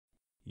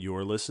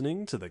You're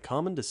listening to the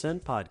Common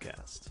Descent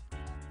Podcast.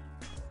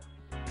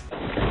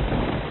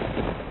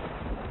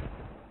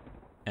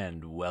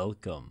 And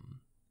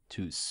welcome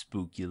to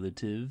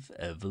Spookulative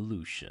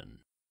Evolution.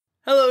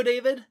 Hello,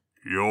 David.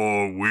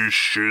 Your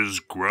wish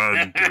is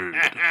granted.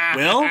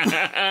 Will?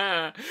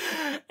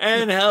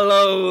 And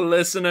hello,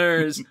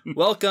 listeners.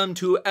 Welcome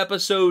to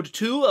episode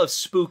 2 of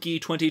Spook-E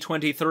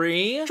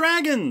 2023.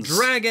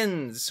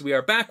 Dragons! We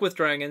are back with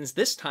dragons,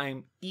 this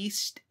time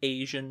East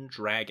Asian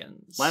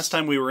dragons. Last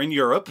time we were in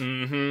Europe.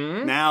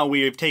 Mm-hmm. Now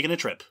we've taken a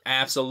trip.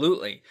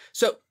 Absolutely.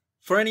 So,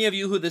 for any of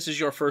you who this is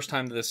your first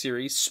time to the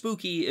series,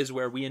 Spook-E is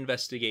where we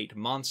investigate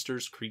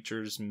monsters,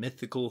 creatures,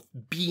 mythical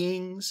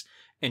beings,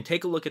 and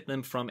take a look at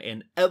them from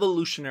an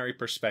evolutionary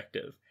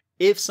perspective.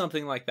 If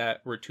something like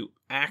that were to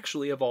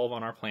actually evolve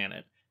on our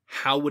planet,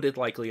 how would it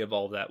likely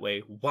evolve that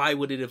way? Why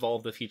would it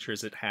evolve the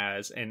features it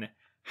has? And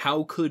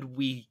how could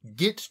we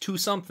get to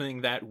something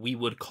that we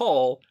would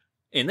call,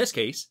 in this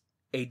case,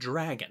 a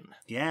dragon?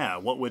 Yeah,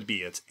 what would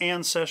be its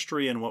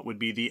ancestry and what would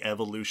be the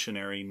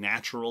evolutionary,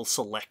 natural,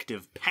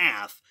 selective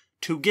path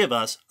to give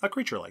us a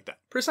creature like that?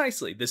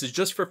 Precisely. This is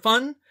just for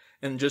fun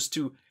and just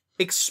to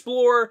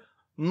explore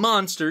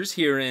monsters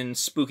here in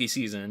spooky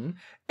season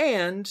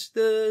and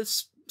the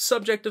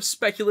subject of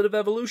speculative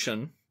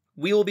evolution.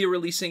 We will be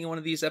releasing one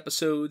of these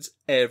episodes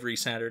every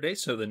Saturday,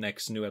 so the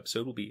next new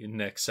episode will be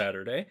next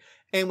Saturday.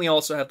 And we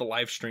also have the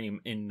live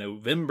stream in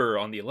November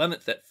on the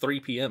 11th at 3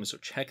 p.m., so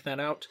check that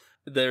out.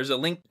 There's a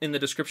link in the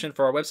description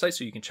for our website,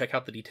 so you can check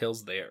out the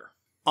details there.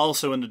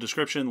 Also in the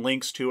description,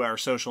 links to our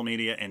social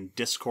media and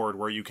Discord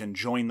where you can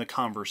join the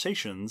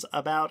conversations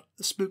about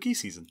spooky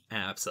season.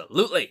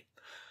 Absolutely.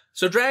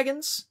 So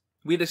dragons,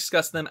 we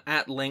discussed them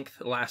at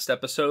length last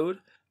episode.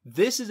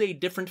 This is a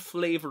different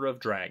flavor of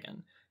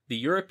dragon. The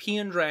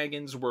European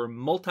dragons were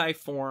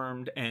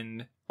multiformed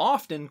and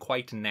often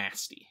quite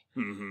nasty.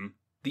 Mm-hmm.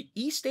 The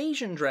East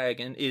Asian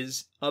dragon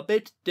is a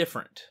bit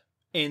different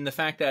in the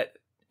fact that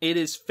it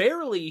is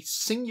fairly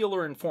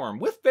singular in form,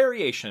 with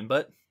variation,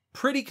 but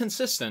pretty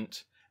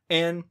consistent,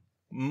 and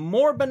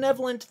more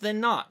benevolent than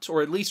not,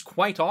 or at least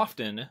quite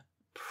often,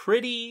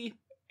 pretty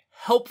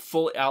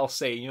helpful, I'll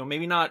say.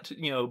 Maybe not,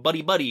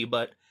 buddy-buddy,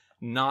 but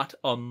not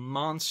a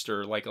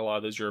monster like a lot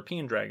of those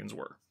European dragons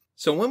were.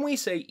 So when we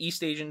say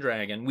East Asian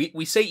dragon,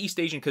 we say East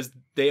Asian because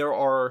there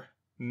are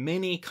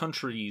many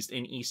countries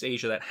in East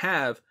Asia that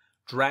have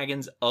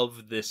dragons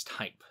of this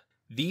type.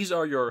 These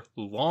are your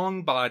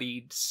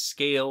long-bodied,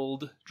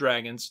 scaled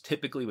dragons,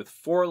 typically with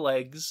 4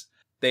 legs.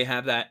 They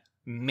have that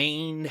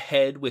main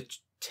head with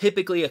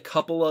typically a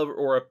couple of,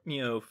 or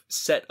a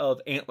set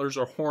of antlers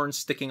or horns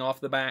sticking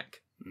off the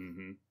back.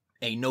 Mm-hmm.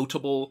 A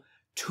notable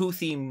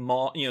toothy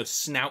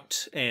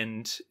snout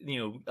and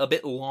a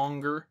bit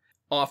longer,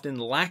 often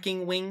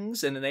lacking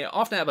wings, and then they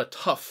often have a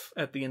tuft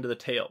at the end of the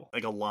tail,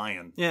 Like a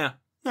lion. yeah.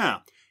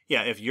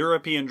 Yeah, if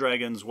European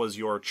dragons was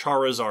your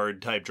Charizard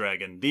type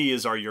dragon,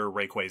 these are your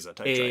Rayquaza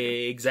type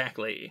dragon.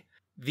 Exactly.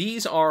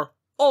 These are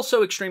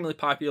also extremely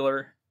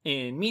popular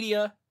in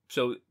media,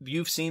 so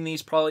you've seen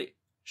these probably.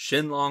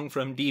 Shenlong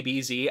from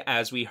DBZ,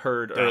 as we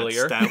heard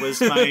earlier. That was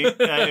my...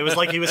 it was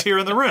like he was here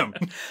in the room.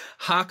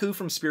 Haku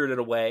from Spirited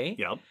Away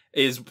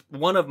is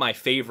one of my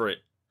favorite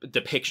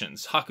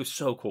depictions. Haku's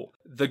so cool.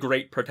 The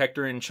Great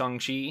Protector in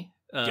Shang-Chi.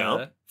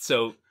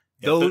 So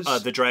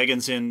those... the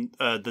dragons in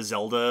the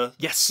Zelda...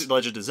 Yes.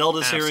 Legend of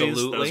Zelda series.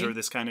 Absolutely. Those are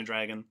this kind of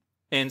dragon.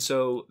 And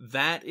so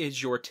that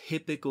is your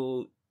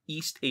typical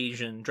East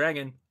Asian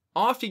dragon.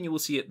 Often you will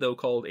see it, though,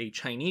 called a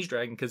Chinese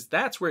dragon, because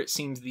that's where it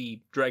seems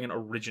the dragon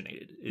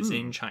originated, is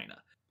in China.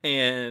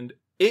 And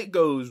it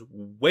goes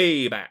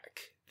way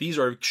back. These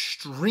are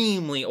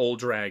extremely old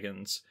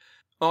dragons.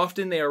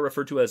 Often they are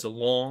referred to as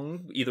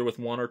long, either with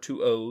 1 or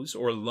 2 O's,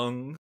 or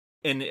lung.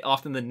 And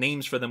often the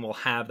names for them will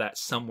have that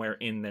somewhere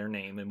in their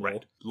name. And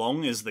Right.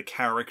 Long is the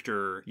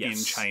character in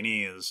Yes.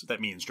 Chinese that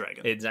means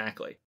dragon.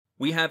 Exactly.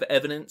 We have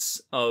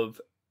evidence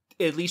of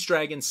at least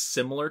dragons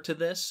similar to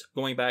this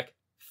going back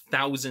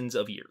thousands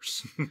of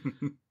years.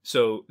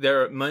 So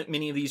there are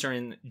many of these are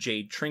in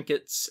jade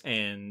trinkets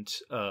and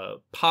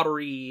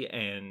pottery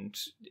and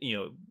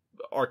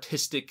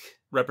artistic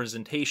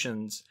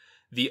representations.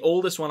 The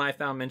oldest one I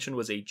found mentioned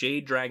was a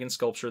jade dragon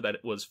sculpture that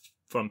was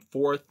from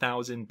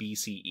 4000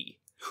 BCE.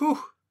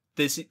 Whew.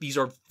 These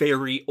are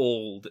very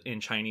old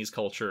in Chinese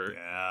culture.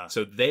 Yeah.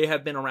 So they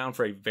have been around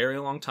for a very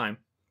long time.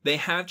 They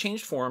have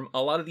changed form.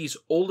 A lot of these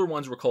older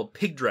ones were called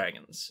pig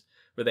dragons,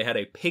 where they had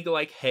a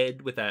pig-like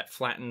head with that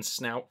flattened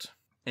snout,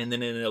 and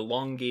then an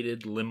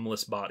elongated,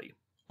 limbless body,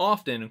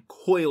 often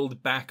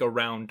coiled back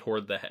around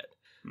toward the head.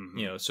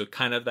 Mm-hmm. So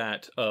kind of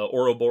that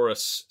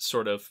Ouroboros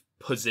sort of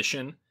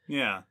position.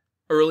 Yeah.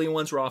 Early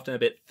ones were often a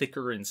bit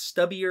thicker and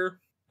stubbier,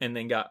 and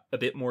then got a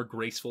bit more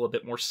graceful, a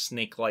bit more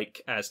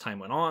snake-like as time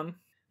went on.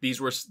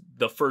 These were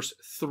the first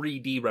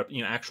 3D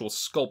actual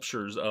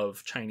sculptures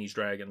of Chinese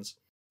dragons.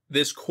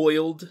 This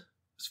coiled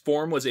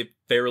form was a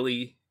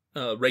fairly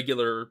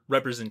regular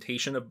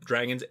representation of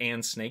dragons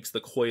and snakes.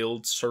 The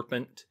coiled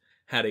serpent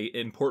had an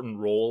important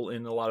role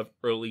in a lot of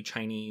early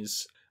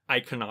Chinese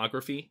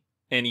iconography.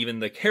 And even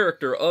the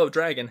character of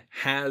dragon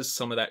has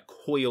some of that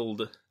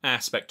coiled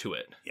aspect to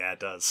it. Yeah, it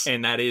does.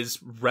 And that is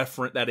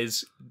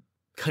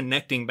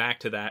connecting back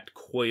to that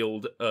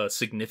coiled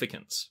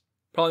significance.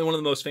 Probably one of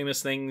the most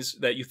famous things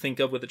that you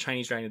think of with the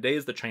Chinese dragon today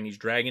is the Chinese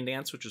dragon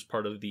dance, which is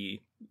part of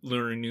the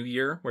Lunar New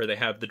Year, where they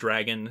have the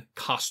dragon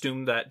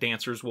costume that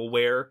dancers will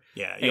wear.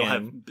 Yeah, you'll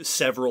have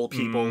several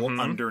people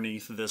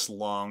underneath this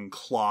long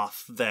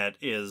cloth that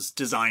is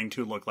designed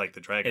to look like the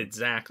dragon.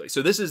 Exactly.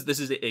 So this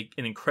is an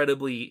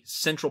incredibly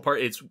central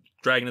part.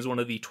 Dragon is one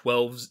of the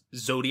 12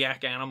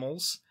 zodiac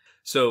animals.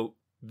 So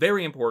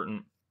very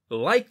important,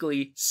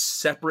 likely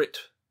separate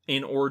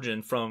in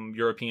origin from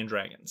European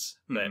dragons.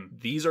 That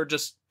these are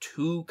just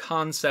two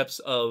concepts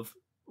of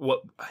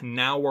what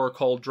now are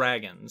called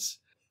dragons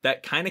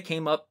that kind of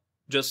came up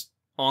just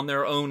on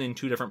their own in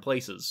two different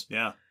places.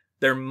 Yeah.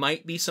 There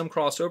might be some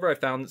crossover. I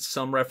found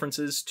some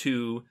references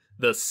to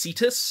the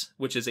Cetus,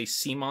 which is a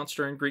sea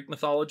monster in Greek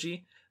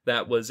mythology.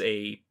 That was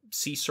a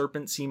sea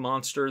serpent, sea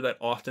monster that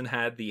often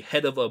had the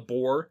head of a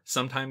boar,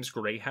 sometimes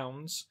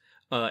greyhounds,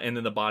 and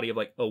then the body of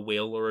like a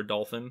whale or a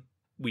dolphin.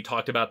 We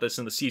talked about this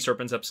in the Sea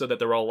Serpents episode, that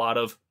there were a lot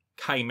of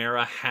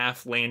chimera,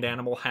 half land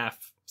animal,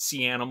 half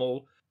sea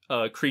animal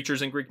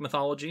creatures in Greek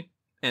mythology.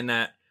 And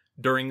that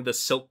during the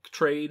silk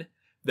trade,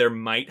 there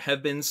might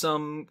have been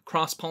some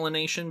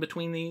cross-pollination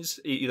between these,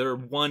 either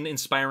one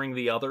inspiring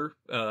the other.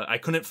 I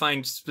couldn't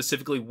find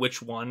specifically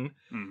which one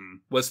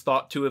was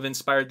thought to have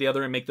inspired the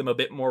other and make them a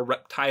bit more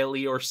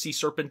reptile-y or sea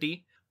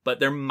serpent-y. But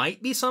there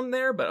might be some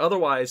there, but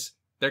otherwise,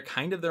 they're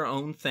kind of their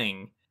own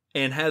thing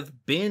and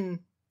have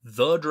been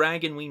the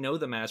dragon we know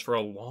them as for a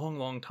long,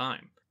 long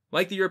time.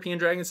 Like the European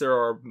dragons, there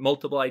are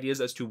multiple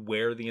ideas as to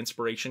where the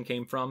inspiration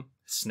came from.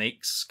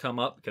 Snakes come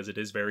up because it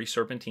is very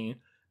serpentine.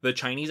 The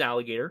Chinese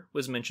alligator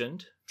was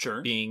mentioned.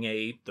 Sure.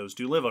 Being those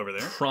do live over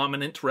there.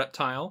 Prominent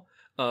reptile.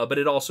 But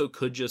it also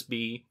could just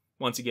be,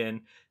 once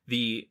again,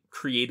 the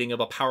creating of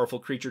a powerful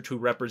creature to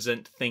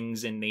represent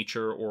things in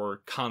nature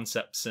or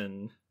concepts,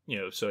 and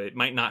so it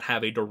might not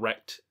have a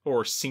direct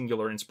or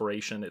singular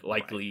inspiration. It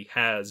likely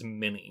has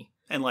many.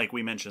 And like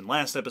we mentioned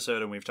last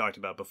episode, and we've talked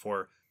about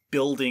before,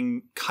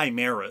 building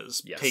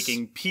chimeras,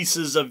 taking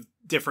pieces of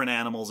different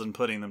animals and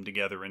putting them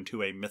together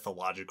into a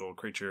mythological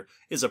creature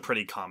is a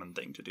pretty common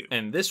thing to do.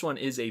 And this one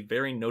is a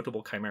very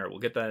notable chimera. We'll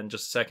get that in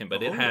just a second,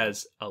 but it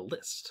has a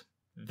list.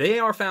 They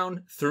are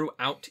found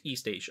throughout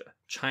East Asia.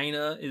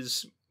 China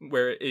is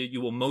where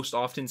you will most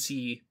often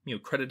see,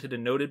 credited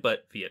and noted,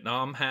 but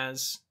Vietnam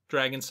has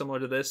dragons similar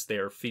to this. They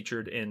are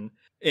featured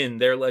in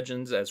their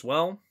legends as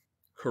well.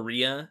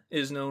 Korea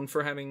is known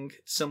for having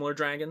similar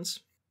dragons.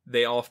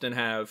 They often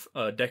have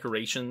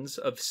decorations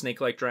of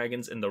snake-like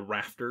dragons in the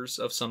rafters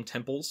of some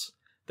temples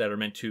that are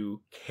meant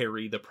to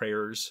carry the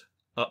prayers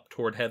up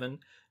toward heaven.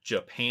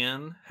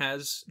 Japan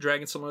has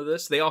dragons similar to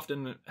this. They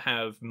often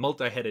have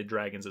multi-headed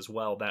dragons as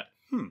well that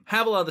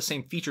have a lot of the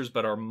same features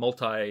but are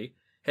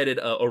multi-headed.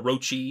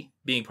 Orochi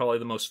being probably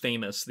the most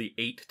famous, the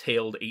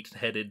 8-tailed,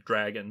 8-headed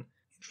dragon.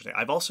 Interesting.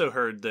 I've also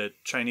heard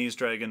that Chinese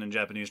dragon and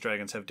Japanese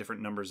dragons have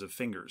different numbers of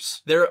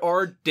fingers. There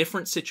are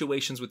different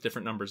situations with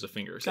different numbers of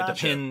fingers. Gotcha. It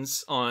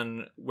depends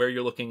on where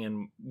you're looking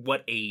and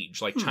what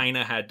age. Like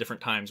China had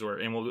different times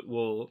and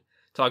we'll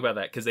talk about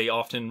that because they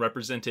often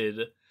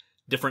represented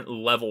different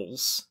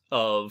levels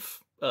of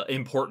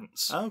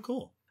importance. Oh,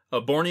 cool.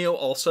 Borneo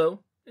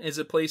also is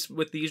a place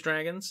with these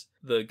dragons.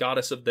 The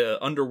goddess of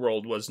the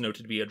underworld was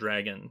noted to be a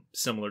dragon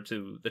similar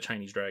to the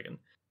Chinese dragon.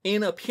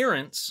 In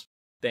appearance,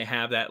 they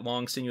have that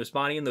long, sinuous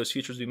body and those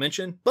features we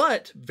mentioned,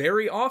 but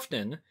very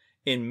often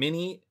in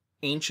many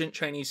ancient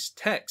Chinese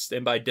texts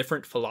and by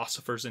different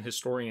philosophers and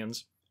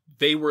historians,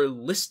 they were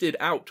listed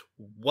out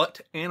what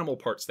animal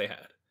parts they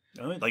had.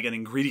 Oh, like an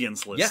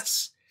ingredients list.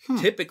 Yes.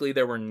 Typically,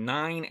 there were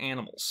 9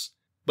 animals,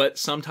 but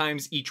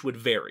sometimes each would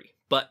vary.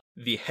 But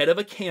the head of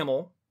a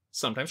camel,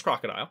 sometimes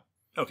crocodile.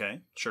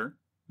 Okay, sure.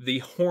 The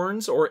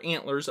horns or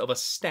antlers of a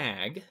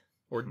stag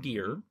or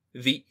deer.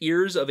 The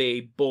ears of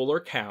a bull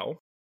or cow.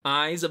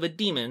 Eyes of a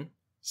demon,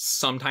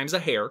 sometimes a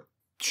hare.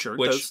 Sure,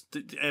 which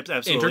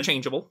absolutely.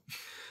 Interchangeable.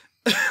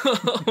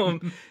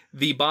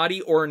 The body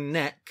or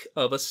neck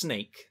of a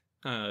snake,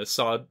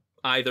 saw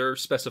either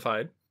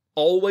specified.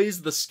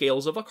 Always the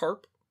scales of a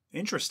carp.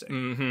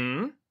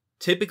 Interesting.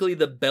 Typically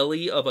the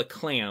belly of a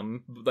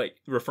clam, like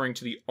referring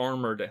to the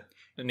armored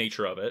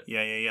nature of it.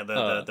 Yeah.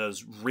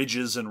 Those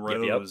ridges and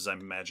rows,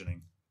 I'm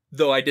imagining.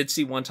 Though I did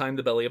see one time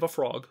the belly of a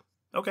frog.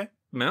 Okay.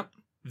 Yep.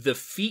 The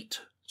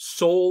feet,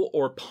 sole,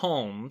 or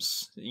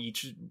palms,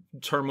 each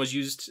term was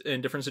used in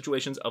different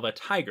situations, of a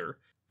tiger.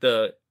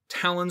 The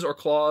talons or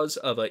claws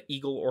of an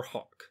eagle or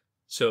hawk.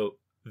 So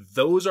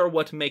those are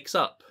what makes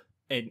up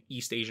an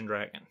East Asian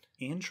dragon.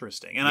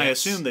 Interesting. And I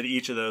assume that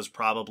each of those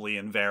probably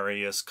in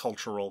various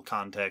cultural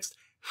contexts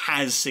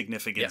has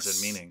significance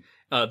and meaning.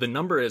 The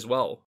number as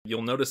well.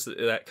 You'll notice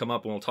that come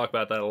up and we'll talk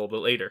about that a little bit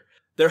later.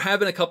 There have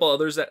been a couple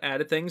others that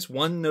added things.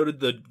 One noted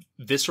the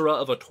viscera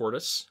of a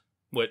tortoise,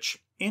 which...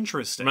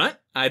 Interesting. Right?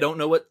 I don't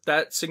know what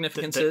that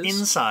significance is. The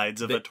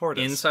insides of a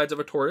tortoise. Insides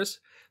of a tortoise.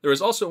 There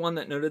was also one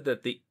that noted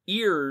that the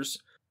ears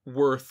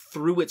were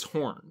through its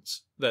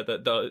horns. that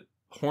the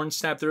horn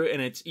stabbed through it,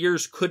 and its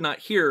ears could not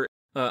hear.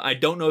 I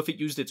don't know if it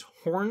used its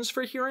horns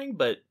for hearing,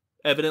 but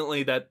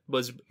evidently that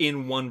was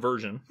in one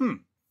version.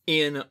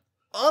 In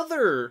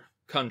other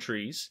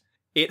countries,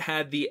 it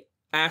had the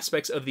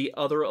aspects of the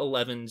other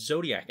 11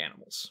 zodiac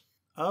animals.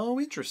 Oh,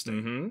 interesting.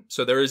 Mm-hmm.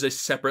 So there is a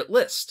separate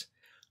list.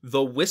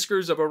 The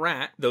whiskers of a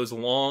rat, those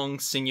long,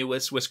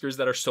 sinuous whiskers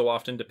that are so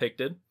often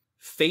depicted.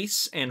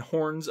 Face and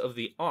horns of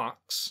the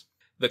ox.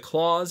 The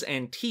claws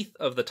and teeth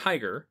of the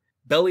tiger.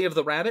 Belly of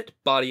the rabbit,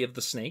 body of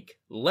the snake.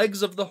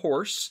 Legs of the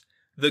horse.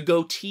 The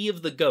goatee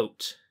of the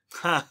goat.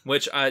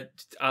 Which I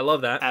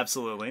love that.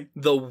 Absolutely.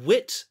 The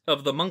wit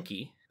of the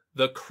monkey.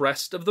 The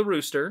crest of the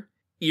rooster.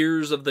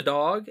 Ears of the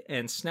dog.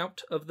 And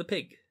snout of the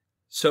pig.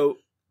 So,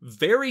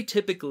 very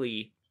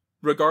typically,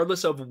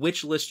 regardless of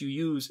which list you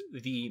use,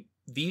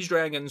 these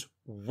dragons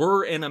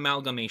were an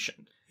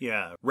amalgamation.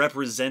 Yeah,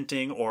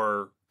 representing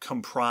or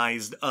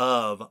comprised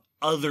of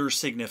other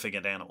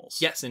significant animals.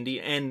 Yes,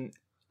 indeed. And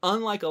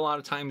unlike a lot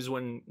of times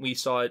when we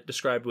saw it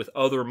described with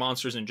other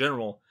monsters in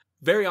general,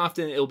 very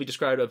often it'll be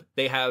described of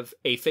they have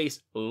a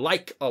face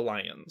like a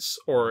lion's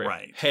or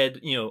head,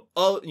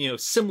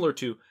 similar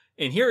to.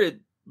 And here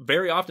it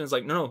very often is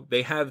like, no,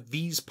 they have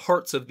these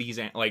parts of these,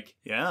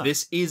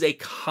 this is a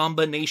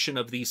combination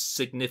of these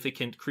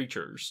significant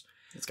creatures.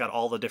 It's got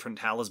all the different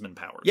talisman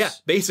powers. Yeah,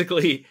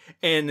 basically.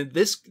 And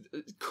this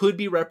could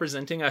be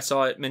representing, I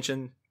saw it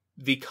mention,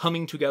 the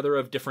coming together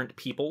of different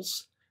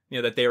peoples.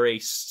 That they're a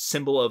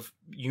symbol of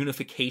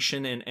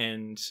unification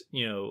and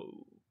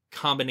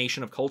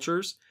combination of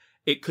cultures.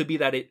 It could be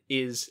that it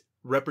is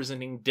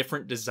representing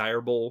different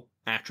desirable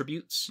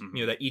attributes.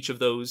 That each of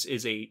those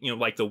is a,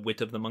 like the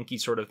wit of the monkey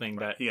sort of thing.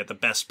 That the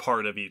best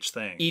part of each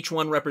thing. Each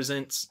one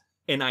represents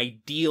an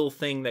ideal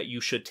thing that you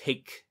should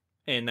take,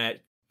 and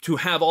that to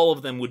have all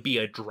of them would be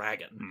a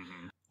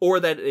dragon. Or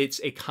that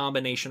it's a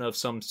combination of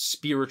some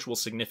spiritual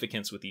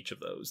significance with each of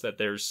those. That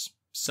there's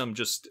some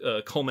just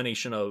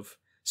culmination of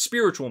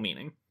spiritual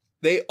meaning.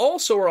 They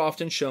also are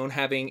often shown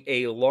having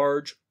a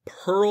large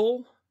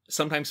pearl,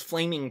 sometimes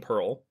flaming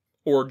pearl,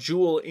 or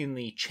jewel in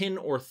the chin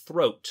or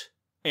throat.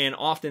 And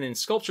often in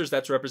sculptures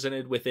that's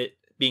represented with it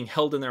being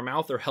held in their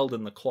mouth or held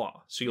in the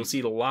claw. So you'll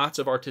see lots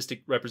of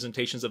artistic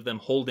representations of them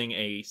holding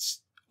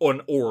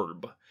an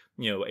orb,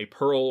 a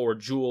pearl or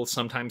jewel,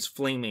 sometimes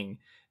flaming.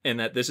 And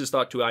that this is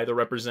thought to either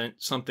represent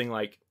something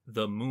like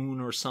the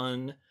moon or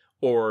sun,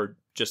 or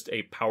just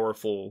a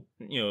powerful,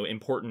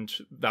 important,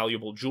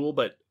 valuable jewel,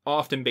 but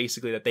often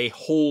basically that they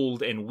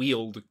hold and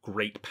wield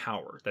great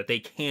power, that they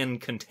can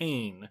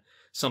contain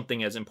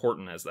something as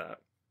important as that.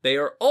 They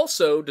are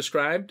also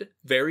described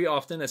very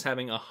often as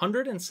having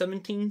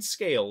 117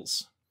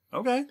 scales.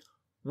 Okay.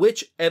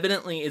 Which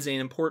evidently is an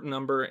important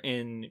number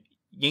in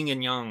yin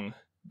and yang,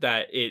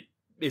 that it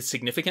is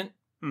significant.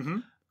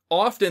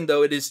 Often,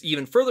 though, it is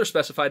even further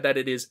specified that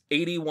it is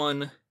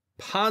 81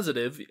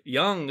 positive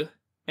yang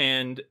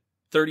and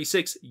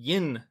 36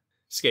 yin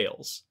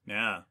scales.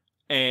 Yeah.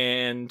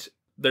 And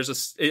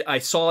I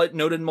saw it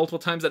noted multiple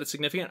times that it's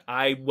significant.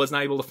 I was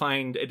not able to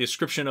find a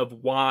description of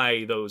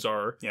why those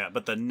are. Yeah,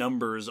 but the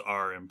numbers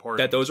are important.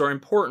 That those are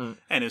important.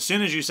 And as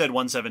soon as you said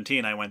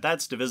 117, I went,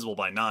 that's divisible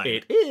by 9.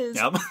 It is.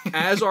 Yep.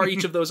 As are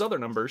each of those other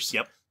numbers.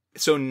 Yep.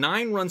 So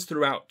 9 runs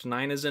throughout.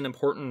 9 is an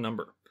important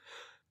number.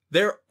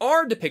 There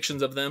are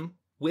depictions of them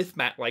with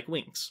bat-like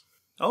wings.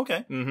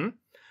 Okay.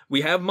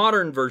 We have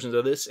modern versions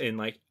of this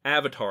in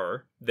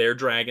Avatar. Their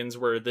dragons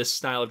were this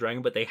style of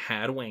dragon, but they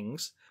had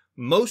wings.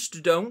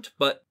 Most don't,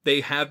 but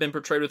they have been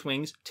portrayed with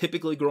wings,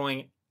 typically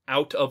growing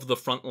out of the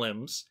front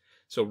limbs,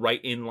 so right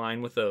in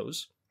line with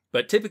those.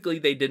 But typically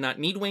they did not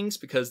need wings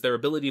because their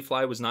ability to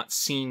fly was not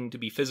seen to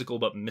be physical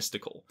but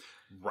mystical.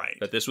 Right.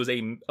 That this was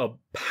a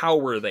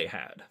power they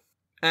had.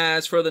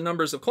 As for the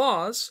numbers of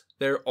claws,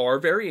 there are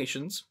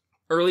variations.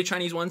 Early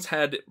Chinese ones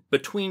had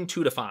between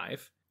 2 to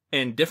 5,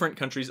 and different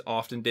countries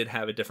often did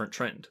have a different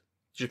trend.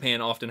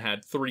 Japan often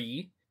had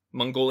 3,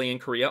 Mongolia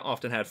and Korea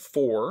often had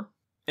 4,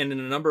 and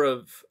in a number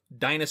of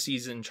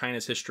dynasties in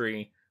China's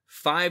history,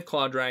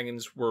 5-clawed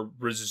dragons were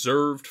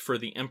reserved for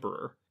the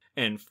emperor,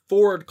 and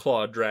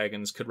 4-clawed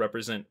dragons could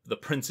represent the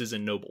princes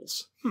and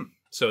nobles.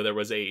 So there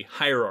was a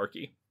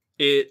hierarchy.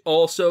 It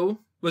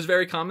also was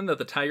very common that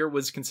the tiger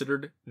was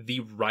considered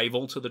the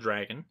rival to the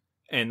dragon,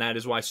 and that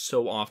is why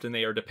so often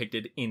they are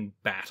depicted in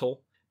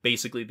battle.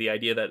 Basically, the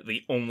idea that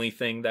the only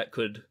thing that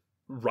could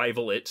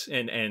rival it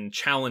and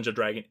challenge a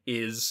dragon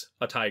is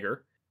a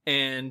tiger.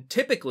 And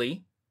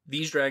typically,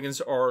 these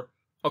dragons are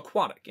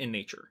aquatic in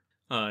nature.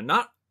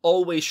 Not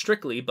always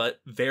strictly,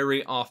 but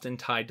very often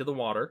tied to the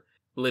water.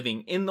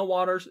 Living in the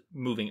water,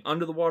 moving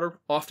under the water,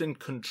 often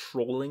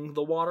controlling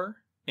the water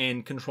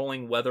and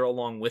controlling weather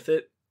along with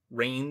it.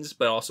 Rains,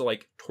 but also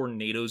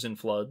tornadoes and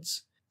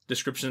floods.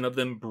 Description of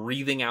them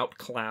breathing out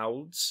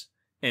clouds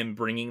and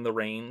bringing the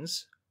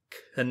rains.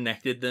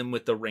 Connected them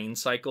with the rain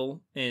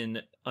cycle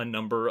in a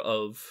number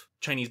of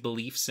Chinese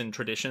beliefs and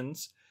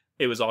traditions.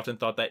 It was often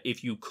thought that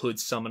if you could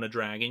summon a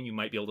dragon, you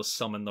might be able to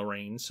summon the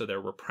rain, so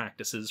there were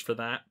practices for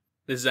that.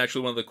 This is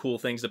actually one of the cool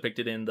things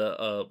depicted in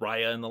the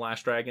Raya in The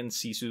Last Dragon.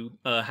 Sisu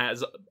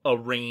has a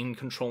rain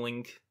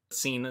controlling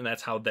scene, and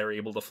that's how they're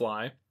able to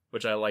fly,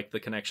 which I like the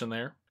connection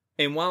there.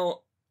 And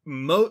while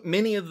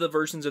many of the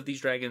versions of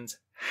these dragons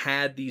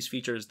had these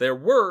features, there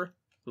were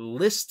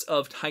lists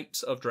of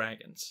types of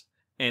dragons,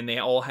 and they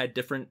all had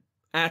different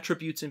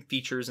attributes and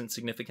features and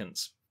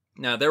significance.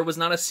 Now, there was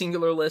not a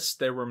singular list.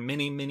 There were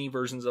many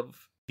versions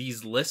of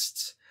these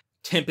lists,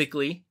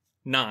 typically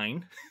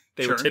 9.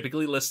 They were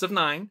typically lists of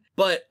 9,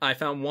 but I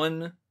found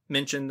one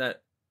mention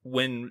that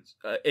when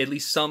at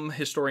least some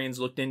historians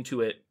looked into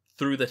it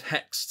through the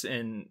texts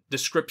and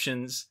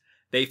descriptions,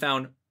 they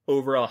found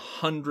over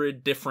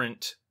 100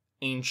 different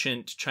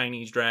ancient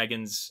Chinese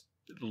dragons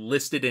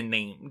listed and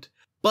named.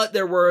 But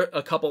there were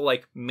a couple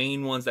like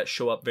main ones that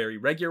show up very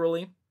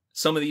regularly.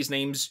 Some of these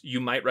names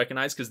you might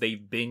recognize because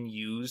they've been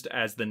used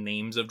as the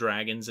names of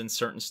dragons in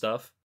certain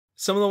stuff.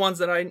 Some of the ones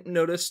that I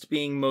noticed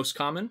being most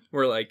common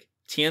were like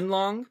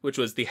Tianlong, which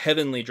was the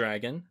heavenly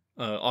dragon,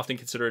 often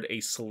considered a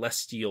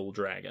celestial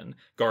dragon,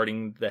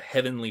 guarding the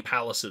heavenly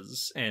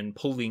palaces and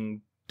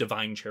pulling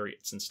divine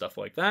chariots and stuff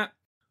like that.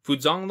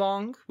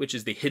 Fuzonglong, which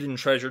is the hidden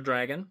treasure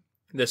dragon.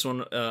 This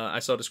one I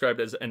saw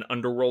described as an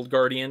underworld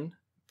guardian,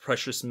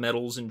 precious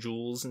metals and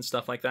jewels and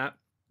stuff like that.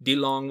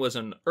 Dilong was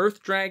an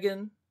earth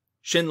dragon.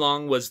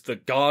 Shenlong was the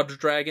god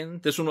dragon.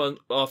 This one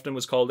often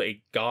was called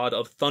a god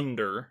of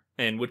thunder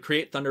and would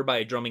create thunder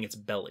by drumming its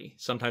belly.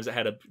 Sometimes it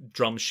had a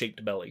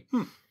drum-shaped belly.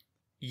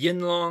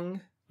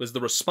 Yinlong was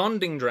the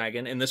responding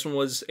dragon, and this one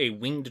was a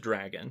winged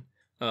dragon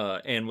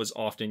and was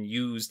often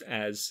used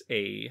as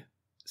a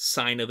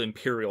sign of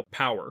imperial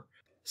power.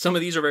 Some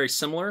of these are very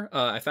similar.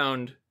 I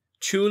found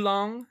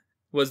Chulong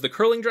was the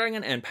curling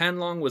dragon, and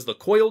Panlong was the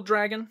coiled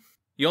dragon.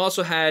 You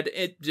also had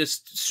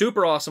just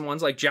super awesome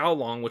ones like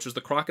Jiaolong, which was the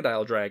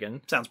crocodile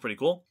dragon. Sounds pretty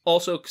cool.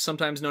 Also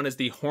sometimes known as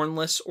the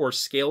hornless or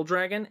scale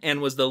dragon,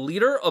 and was the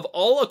leader of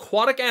all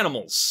aquatic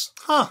animals.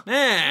 Huh.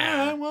 Yeah.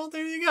 All right, well,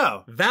 there you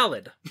go.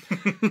 Valid.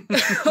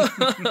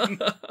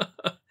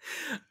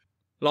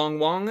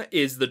 Longwang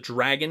is the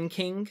Dragon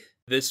King.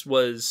 This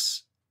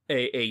was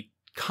a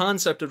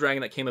concept of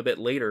dragon that came a bit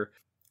later.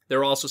 There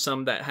were also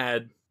some that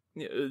had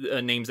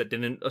names that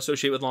didn't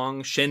associate with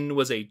Long. Shen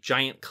was a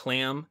giant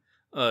clam.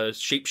 A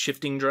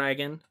shape-shifting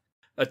dragon.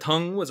 A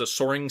tongue was a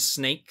soaring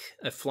snake,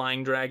 a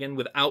flying dragon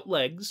without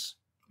legs.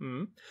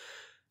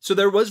 So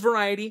there was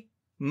variety.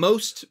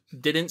 Most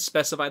didn't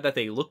specify that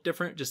they looked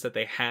different, just that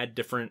they had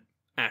different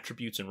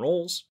attributes and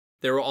roles.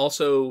 There were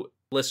also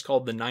lists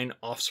called the 9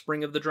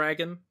 offspring of the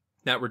dragon,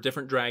 that were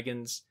different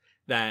dragons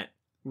that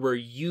were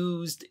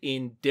used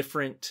in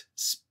different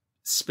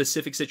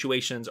specific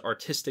situations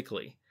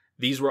artistically.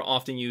 These were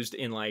often used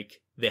in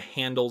like the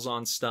handles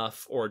on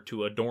stuff or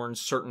to adorn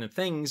certain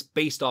things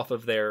based off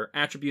of their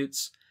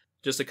attributes.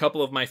 Just a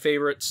couple of my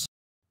favorites.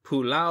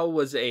 Pulao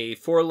was a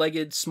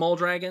 4-legged small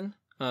dragon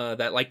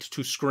that liked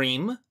to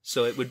scream,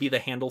 so it would be the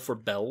handle for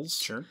bells.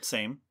 Sure,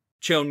 same.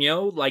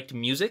 Cheonyo liked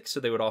music, so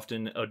they would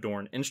often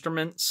adorn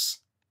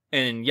instruments.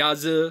 And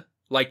Yazi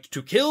liked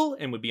to kill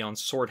and would be on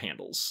sword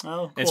handles.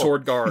 Oh, cool. And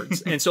sword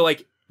guards. And so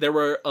like there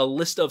were a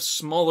list of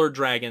smaller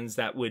dragons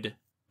that would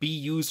be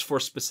used for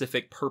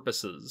specific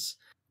purposes.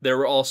 There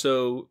were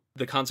also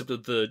the concept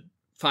of the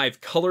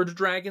 5 colored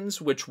dragons,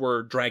 which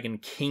were dragon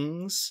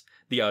kings.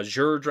 The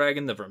azure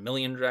dragon, the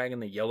vermilion dragon,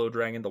 the yellow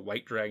dragon, the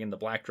white dragon, the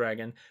black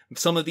dragon.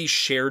 Some of these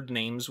shared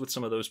names with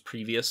some of those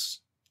previous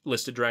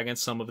listed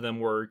dragons. Some of them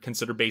were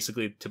considered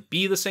basically to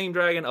be the same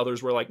dragon.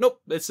 Others were like, nope,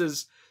 this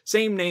is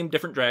same name,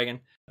 different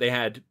dragon. They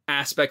had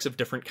aspects of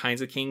different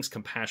kinds of kings,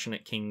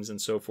 compassionate kings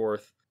and so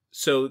forth.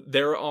 So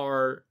there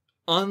are,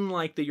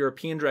 unlike the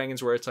European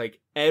dragons where it's like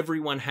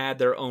everyone had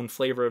their own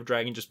flavor of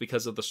dragon just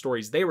because of the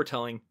stories they were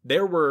telling,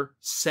 there were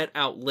set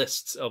out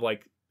lists of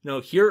like,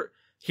 no,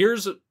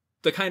 here's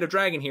the kind of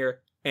dragon here,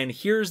 and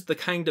here's the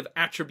kind of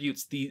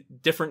attributes the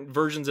different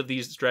versions of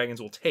these dragons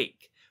will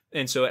take.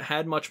 And so it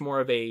had much more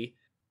of a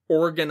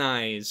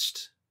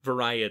organized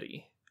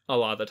variety a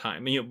lot of the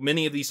time. You know,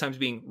 many of these times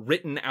being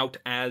written out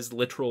as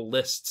literal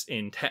lists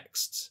in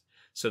texts.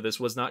 So this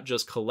was not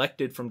just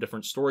collected from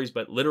different stories,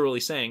 but literally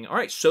saying, all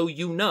right, so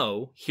you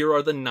know, here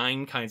are the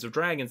 9 kinds of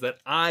dragons that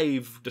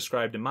I've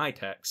described in my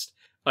text.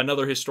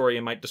 Another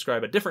historian might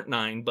describe a different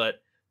 9, but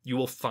you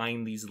will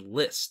find these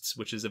lists,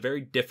 which is a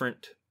very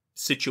different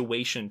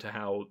situation to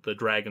how the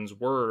dragons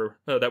were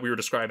that we were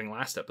describing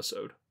last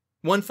episode.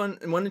 One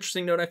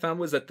interesting note I found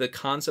was that the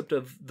concept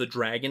of the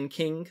Dragon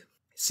King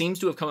seems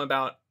to have come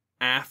about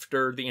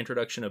after the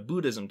introduction of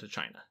Buddhism to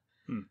China.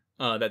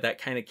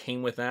 That kind of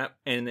came with that.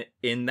 And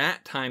in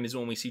that time is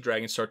when we see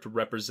dragons start to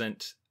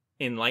represent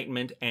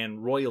enlightenment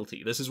and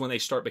royalty. This is when they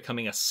start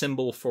becoming a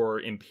symbol for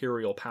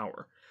imperial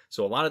power.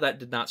 So a lot of that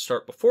did not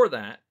start before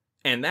that.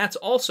 And that's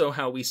also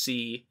how we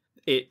see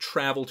it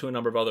travel to a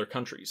number of other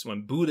countries.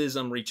 When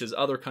Buddhism reaches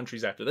other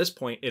countries after this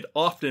point, it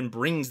often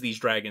brings these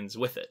dragons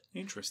with it.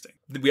 Interesting.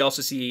 We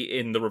also see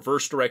in the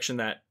reverse direction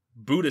that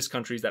Buddhist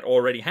countries that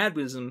already had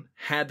Buddhism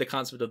had the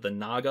concept of the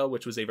Naga,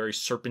 which was a very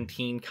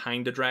serpentine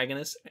kind of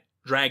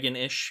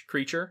dragonish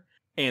creature.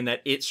 and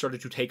that it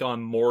started to take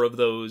on more of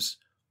those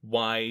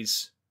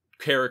wise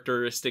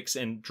characteristics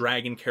and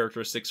dragon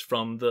characteristics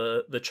from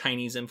the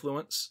Chinese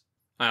influence.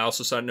 I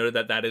also noted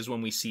that that is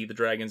when we see the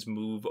dragons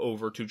move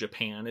over to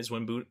Japan, is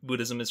when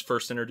Buddhism is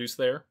first introduced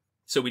there.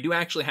 So we do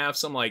actually have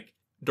some like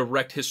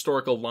direct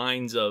historical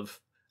lines of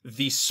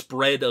the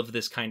spread of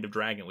this kind of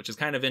dragon, which is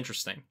kind of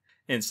interesting,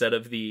 instead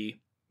of the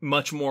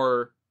much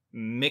more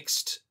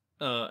mixed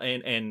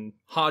and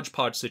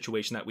hodgepodge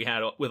situation that we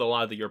had with a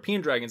lot of the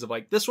European dragons of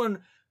like, this one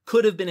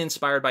could have been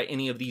inspired by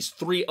any of these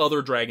 3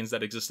 other dragons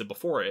that existed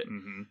before it.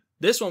 Mm-hmm.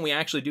 This one we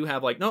actually do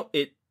have like, no,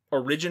 it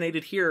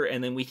originated here,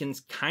 and then we can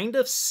kind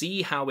of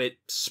see how it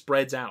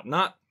spreads out.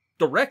 Not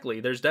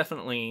directly, there's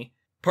definitely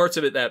parts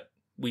of it that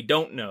we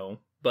don't know,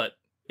 but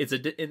it's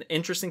an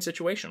interesting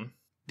situation.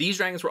 These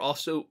dragons were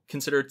also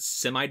considered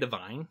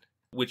semi-divine,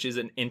 which is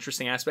an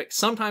interesting aspect.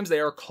 Sometimes they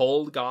are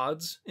called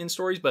gods in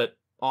stories, but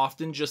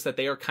often just that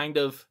they are kind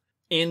of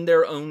in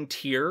their own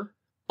tier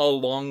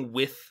along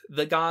with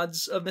the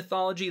gods of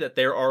mythology, that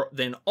there are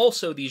then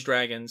also these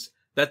dragons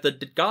that the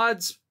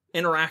gods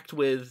interact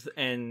with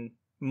and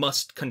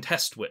must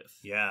contest with.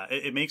 Yeah,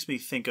 it makes me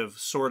think of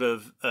sort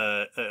of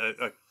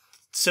a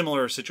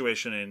similar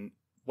situation in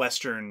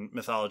Western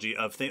mythology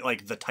of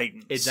like the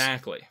Titans.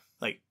 Exactly.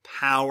 Like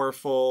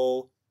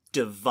powerful,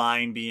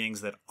 divine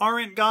beings that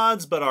aren't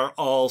gods, but are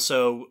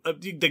also...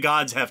 the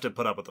gods have to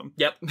put up with them.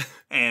 Yep.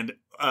 And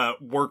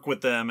work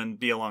with them and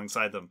be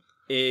alongside them.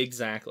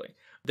 Exactly.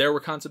 There were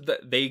concepts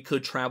that they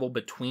could travel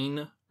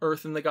between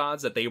Earth and the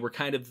gods, that they were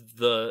kind of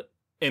the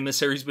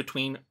emissaries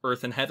between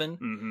Earth and heaven.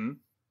 Mm-hmm.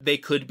 They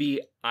could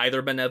be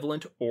either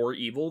benevolent or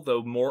evil,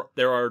 though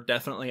there are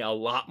definitely a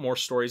lot more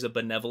stories of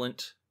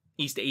benevolent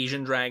East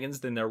Asian dragons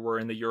than there were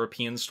in the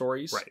European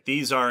stories. Right.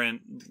 These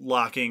aren't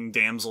locking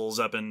damsels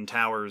up in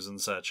towers and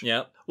such.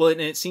 Yep. Well,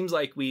 and it seems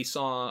like we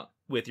saw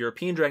with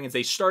European dragons,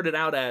 they started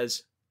out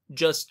as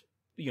just,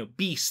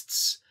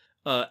 beasts,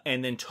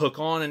 and then took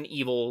on an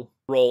evil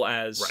role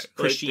as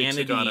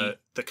Christianity. They took on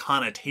the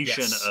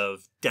connotation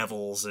of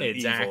devils and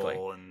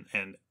evil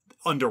and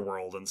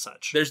underworld and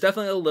such. There's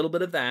definitely a little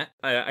bit of that.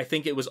 I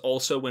think it was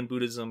also when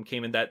Buddhism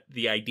came in that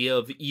the idea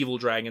of evil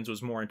dragons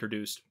was more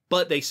introduced,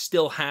 but they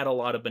still had a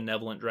lot of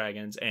benevolent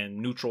dragons and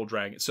neutral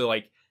dragons. So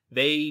like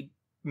they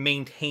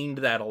maintained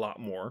that a lot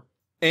more.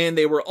 And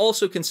they were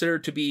also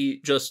considered to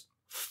be just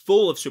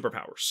full of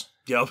superpowers.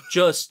 Yep.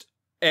 Just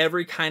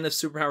every kind of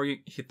superpower you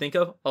could think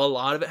of, a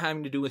lot of it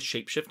having to do with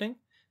shapeshifting.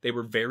 They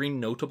were very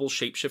notable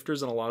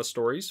shapeshifters in a lot of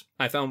stories.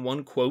 I found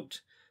one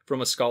quote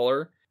from a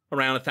scholar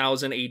around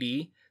 1000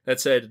 AD that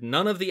said,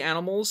 "None of the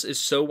animals is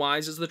so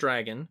wise as the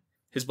dragon.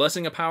 His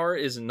blessing of power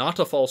is not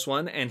a false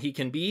one, and he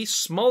can be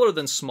smaller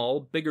than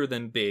small, bigger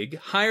than big,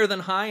 higher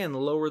than high, and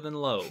lower than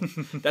low."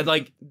 That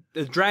like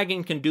the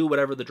dragon can do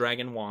whatever the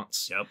dragon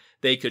wants. Yep.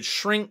 They could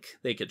shrink,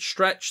 they could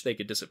stretch, they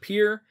could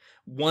disappear.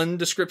 One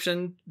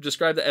description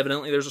described that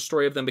evidently there's a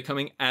story of them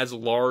becoming as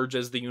large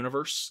as the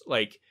universe.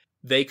 Like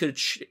they could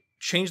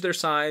change their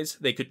size,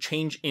 they could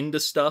change into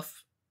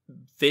stuff,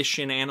 fish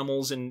and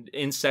animals and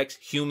insects,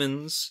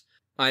 humans.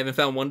 I even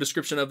found one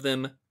description of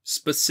them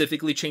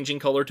specifically changing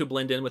color to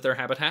blend in with their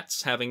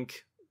habitats, having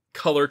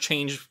color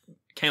change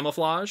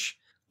camouflage,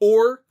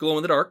 or glow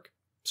in the dark,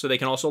 so they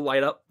can also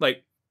light up.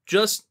 Like,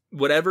 just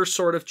whatever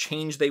sort of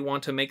change they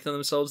want to make to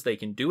themselves, they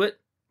can do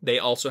it. They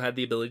also had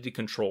the ability to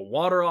control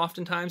water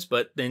oftentimes,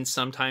 but then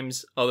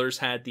sometimes others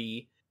had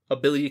the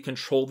ability to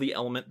control the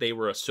element they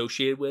were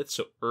associated with,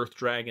 so earth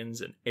dragons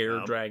and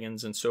air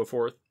dragons and so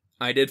forth.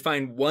 I did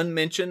find one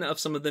mention of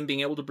some of them being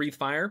able to breathe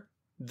fire,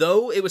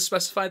 though it was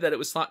specified that it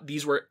was thought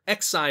these were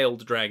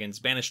exiled dragons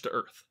banished to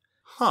Earth.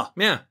 Huh.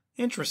 Yeah.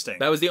 Interesting.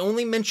 That was the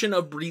only mention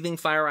of breathing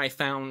fire I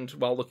found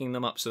while looking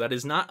them up. So that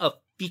is not a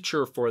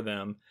feature for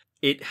them.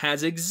 It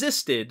has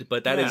existed,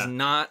 but that is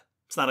not...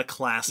 It's not a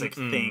classic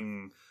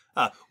thing.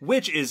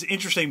 Which is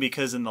interesting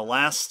because in the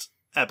last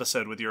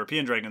episode with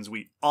European dragons,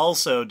 we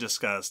also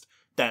discussed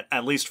that,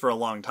 at least for a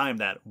long time,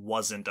 that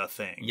wasn't a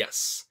thing.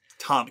 Yes.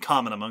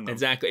 Common among them.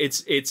 Exactly.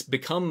 It's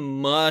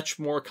become much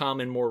more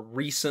common more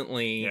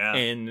recently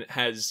and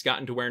has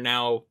gotten to where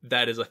now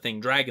that is a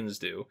thing dragons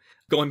do.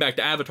 Going back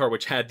to Avatar,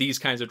 which had these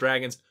kinds of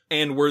dragons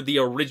and were the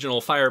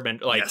original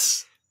firebender. Like,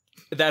 yes.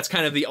 That's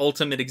kind of the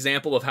ultimate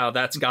example of how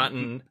that's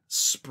gotten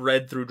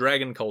spread through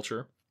dragon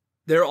culture.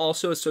 They're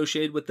also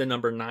associated with the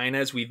number 9,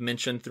 as we've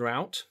mentioned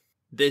throughout.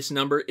 This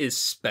number is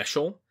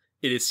special.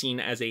 It is seen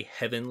as a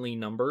heavenly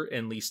number,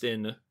 at least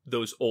in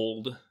those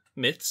old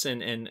myths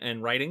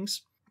and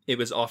writings. It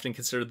was often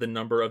considered the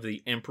number of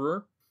the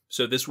emperor.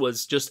 So this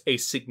was just a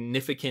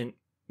significant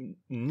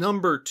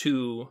number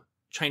to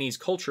Chinese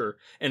culture.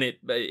 And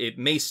it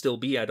may still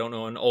be, I don't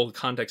know in all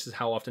contexts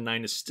how often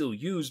 9 is still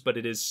used, but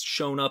it is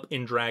shown up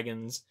in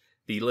dragons.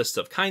 The list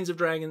of kinds of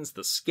dragons,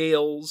 the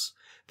scales,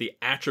 the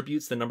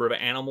attributes, the number of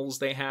animals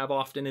they have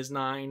often is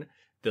 9.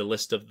 The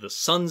list of the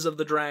sons of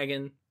the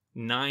dragon,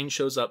 9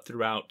 shows up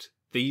throughout.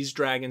 These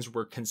dragons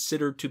were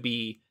considered to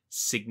be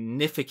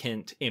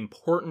significant,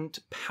 important,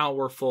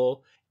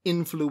 powerful,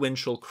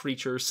 influential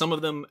creatures, some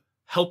of them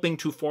helping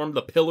to form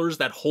the pillars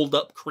that hold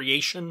up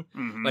creation.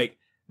 Mm-hmm. Like,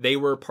 They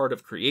were part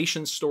of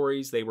creation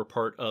stories. They were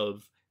part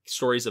of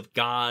stories of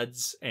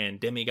gods and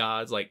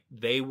demigods. Like,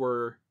 they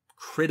were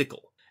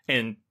critical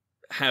and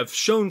have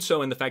shown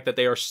so in the fact that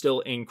they are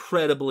still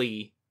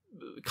incredibly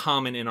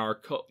common in our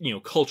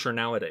culture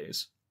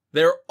nowadays.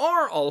 There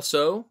are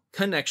also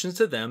connections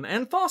to them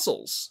and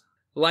fossils.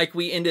 Like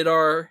we ended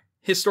our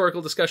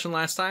historical discussion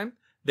last time,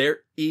 there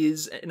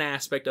is an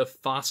aspect of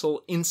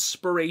fossil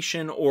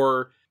inspiration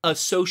or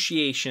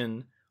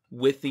association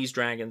with these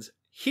dragons.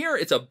 Here,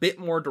 it's a bit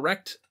more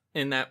direct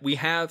in that we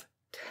have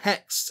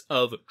texts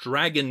of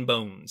dragon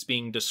bones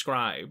being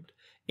described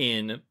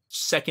in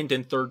 2nd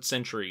and 3rd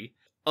century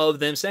of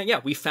them saying,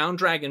 yeah, we found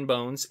dragon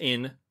bones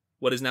in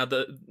what is now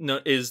the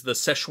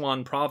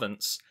Sichuan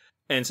province,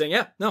 and saying,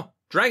 yeah, no,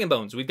 dragon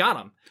bones, we've got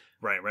them.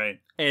 Right.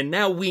 And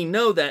now we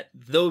know that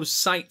those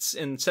sites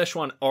in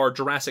Sichuan are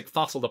Jurassic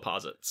fossil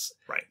deposits.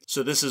 Right.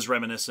 So this is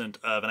reminiscent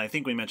of, and I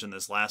think we mentioned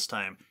this last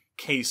time,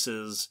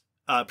 cases,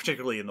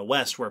 particularly in the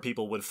West, where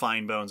people would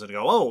find bones and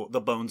go, oh, the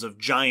bones of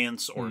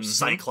giants or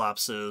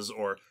cyclopses,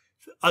 or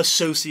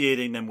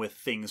associating them with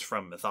things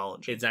from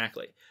mythology.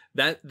 Exactly.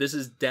 This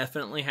has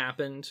definitely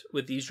happened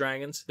with these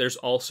dragons. There's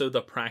also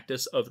the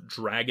practice of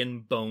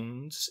dragon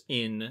bones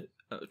in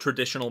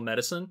traditional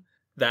medicine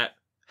that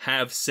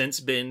have since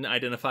been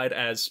identified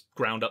as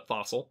ground-up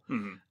fossil,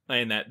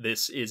 and that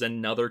this is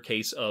another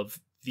case of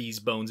these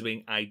bones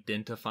being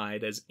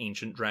identified as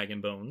ancient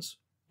dragon bones,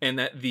 and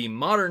that the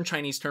modern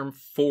Chinese term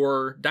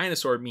for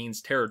dinosaur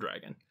means terror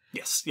dragon.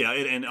 Yes, yeah,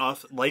 and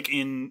like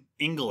in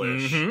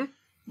English,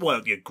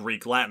 well, yeah,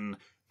 Greek, Latin,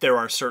 there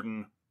are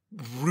certain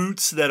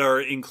roots that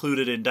are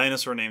included in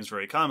dinosaur names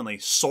very commonly.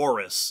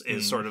 Saurus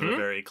is sort of a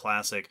very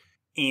classic.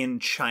 In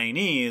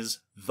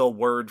Chinese,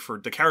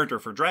 the character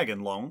for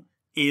dragon, long,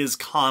 is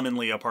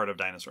commonly a part of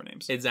dinosaur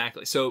names.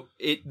 Exactly. So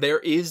there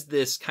is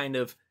this kind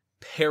of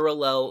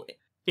parallel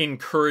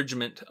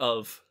encouragement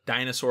of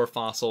dinosaur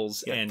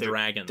fossils and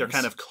dragons. They're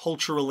kind of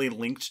culturally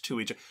linked to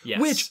each other.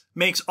 Yes. Which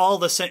makes all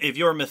the sense. If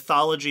your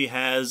mythology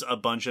has a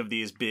bunch of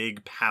these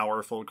big,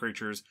 powerful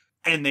creatures,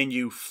 and then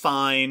you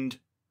find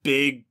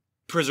big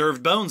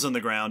preserved bones on the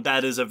ground,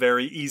 that is a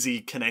very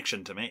easy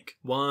connection to make.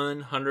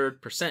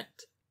 100%.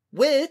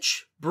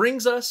 Which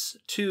brings us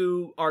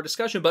to our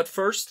discussion. But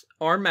first,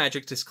 our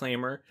magic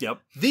disclaimer.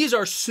 Yep. These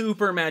are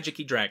super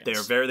magic-y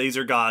dragons. These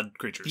are god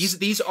creatures.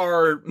 These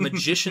are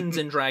magicians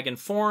in dragon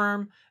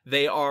form.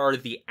 They are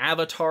the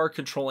avatar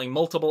controlling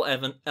multiple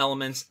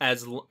elements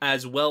as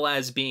well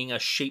as being a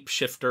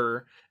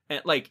shapeshifter.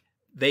 And, like,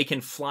 they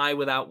can fly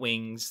without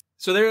wings.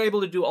 So they're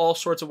able to do all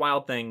sorts of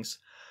wild things.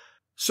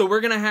 So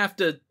we're going to have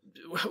to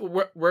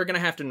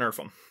nerf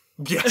them.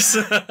 Yes.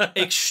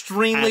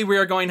 Extremely, we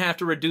are going to have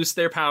to reduce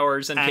their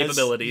powers and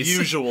capabilities. As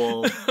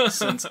usual,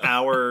 since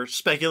our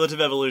speculative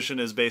evolution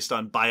is based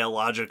on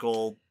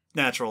biological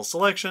natural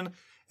selection,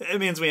 it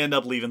means we end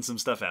up leaving some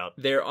stuff out.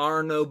 There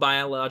are no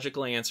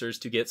biological answers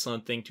to get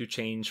something to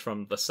change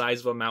from the size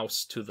of a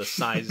mouse to the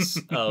size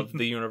of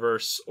the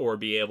universe, or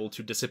be able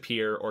to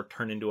disappear or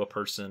turn into a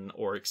person,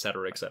 or et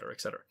cetera, et cetera,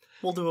 et cetera.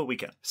 We'll do what we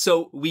can.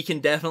 So we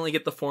can definitely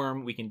get the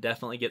form, we can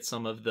definitely get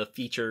some of the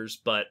features,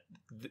 but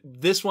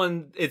this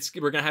one,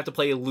 we're going to have to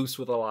play loose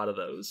with a lot of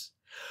those.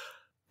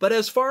 But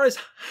as far as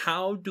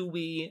how do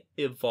we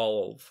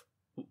evolve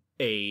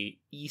a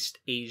East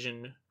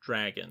Asian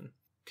dragon?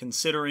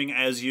 Considering,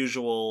 as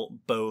usual,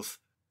 both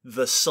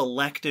the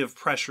selective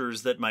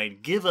pressures that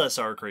might give us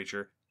our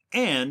creature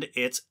and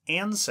its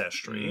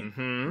ancestry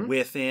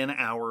within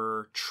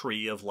our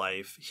tree of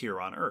life here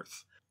on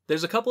Earth.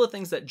 There's a couple of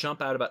things that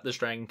jump out about this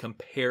dragon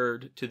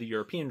compared to the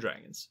European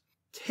dragons.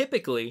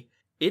 Typically,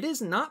 it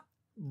is not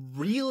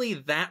really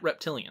that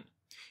reptilian.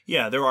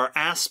 Yeah, there are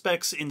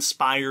aspects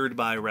inspired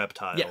by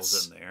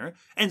reptiles in there.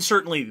 And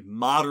certainly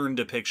modern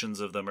depictions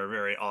of them are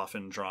very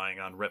often drawing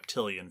on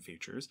reptilian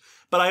features.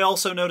 But I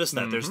also noticed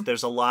that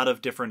there's a lot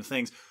of different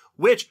things,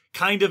 which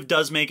kind of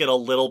does make it a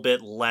little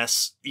bit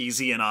less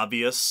easy and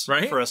obvious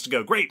for us to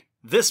go, great,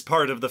 this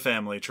part of the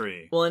family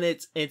tree. Well, and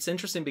it's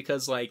interesting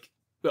because, like,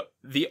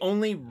 the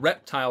only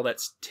reptile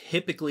that's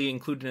typically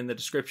included in the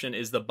description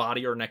is the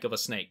body or neck of a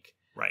snake.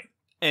 Right.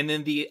 And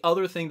then the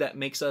other thing that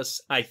makes us,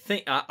 I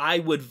think, I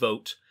would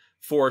vote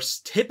for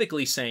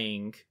typically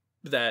saying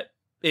that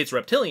it's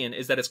reptilian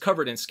is that it's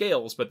covered in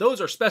scales, but those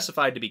are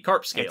specified to be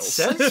carp scales. It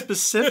says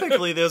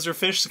specifically those are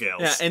fish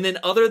scales. Yeah, and then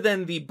other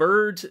than the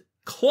bird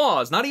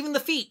claws, not even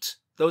the feet,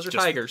 those are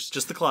tigers.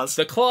 Just the claws.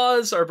 The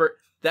claws are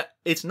that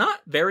it's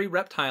not very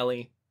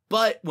reptile-y,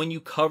 but when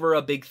you cover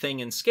a big thing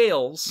in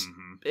scales,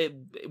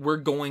 we're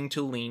going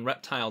to lean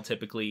reptile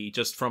typically,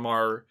 just from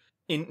our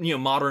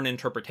modern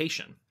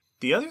interpretation.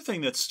 The other thing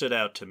that stood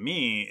out to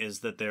me is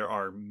that there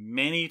are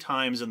many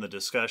times in the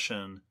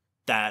discussion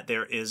that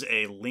there is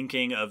a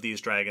linking of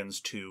these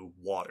dragons to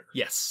water.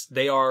 Yes,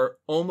 they are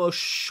almost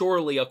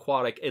surely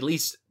aquatic, at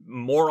least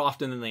more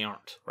often than they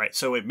aren't. Right,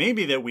 so it may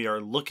be that we are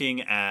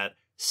looking at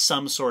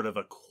some sort of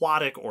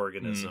aquatic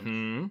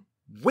organism,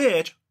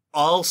 which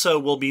also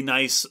will be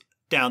nice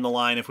down the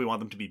line if we want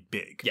them to be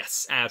big.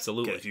 Yes,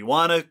 absolutely. Okay, if you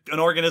want an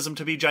organism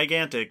to be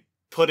gigantic,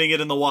 putting it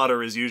in the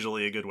water is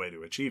usually a good way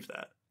to achieve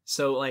that.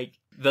 So, like,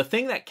 the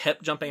thing that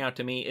kept jumping out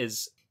to me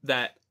is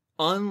that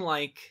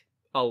unlike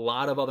a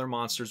lot of other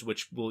monsters,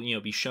 which will,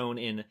 be shown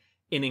in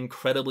an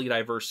incredibly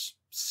diverse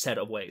set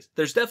of ways,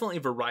 there's definitely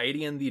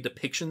variety in the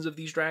depictions of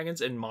these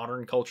dragons in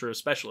modern culture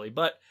especially,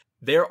 but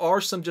there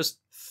are some just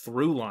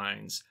through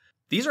lines.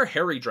 These are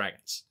hairy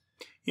dragons.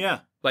 Yeah.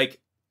 Like,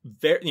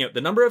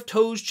 the number of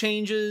toes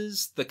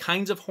changes, the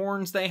kinds of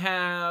horns they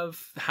have,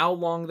 how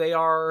long they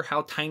are,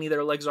 how tiny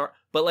their legs are.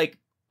 But, like,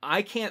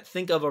 I can't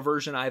think of a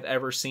version I've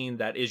ever seen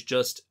that is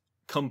just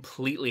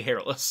completely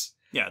hairless.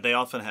 Yeah, they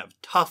often have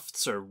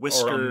tufts or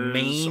whiskers. Or a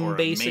mane,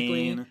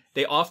 basically. Mane.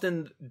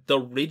 The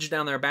ridge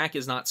down their back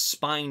is not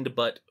spined,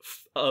 but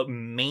a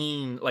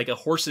mane, like a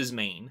horse's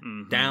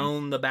mane,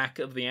 down the back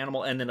of the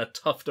animal, and then a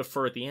tuft of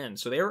fur at the end.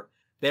 So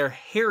they're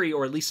hairy,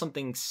 or at least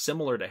something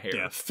similar to hair.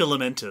 Yeah,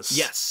 filamentous.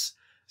 Yes.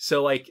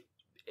 So, like,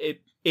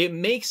 it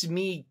makes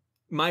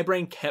my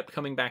brain kept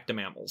coming back to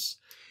mammals.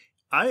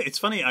 It's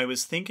funny, I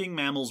was thinking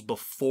mammals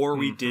before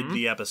we did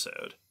the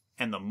episode.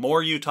 And the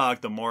more you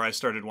talk, the more I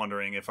started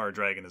wondering if our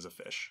dragon is a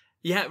fish.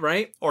 Yeah,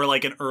 right? Or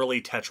like an early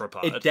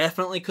tetrapod. It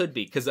definitely could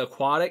be, because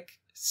aquatic,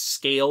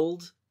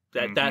 scaled,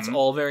 that's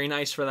all very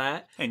nice for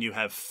that. And you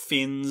have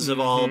fins of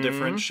all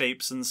different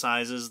shapes and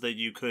sizes that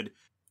you could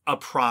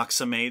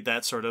approximate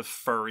that sort of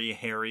furry,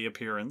 hairy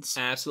appearance.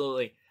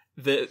 Absolutely.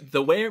 The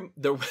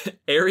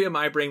area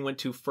my brain went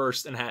to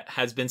first and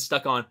has been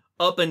stuck on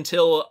up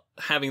until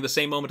having the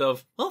same moment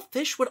of, well,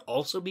 fish would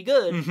also be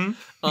good,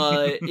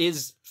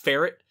 is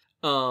ferret.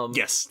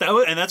 Yes,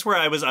 that's where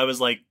I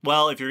was like,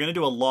 well, if you're going to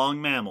do a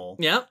long mammal,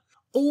 yeah,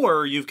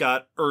 or you've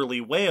got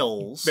early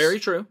whales, very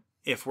true.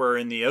 If we're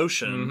in the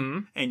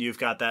ocean, and you've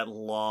got that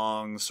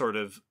long sort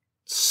of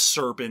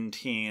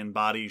serpentine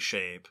body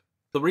shape.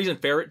 The reason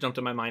ferret jumped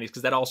in my mind is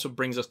because that also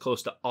brings us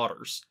close to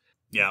otters.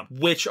 Yeah,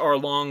 which are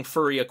long,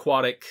 furry,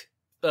 aquatic,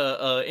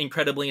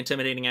 incredibly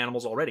intimidating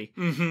animals already.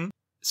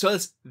 So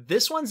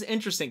this one's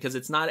interesting because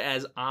it's not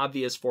as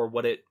obvious for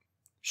what it,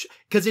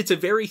 because it's a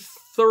very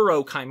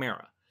thorough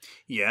chimera.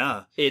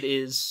 Yeah, it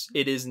is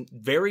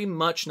very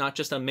much not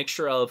just a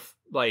mixture of,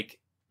 like,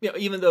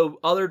 even though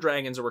other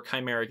dragons were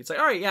chimeric, it's like,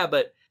 all right, yeah,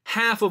 but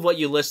half of what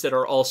you listed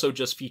are also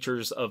just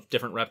features of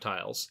different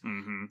reptiles.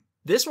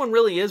 This one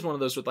really is one of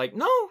those with, like,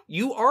 no,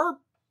 you are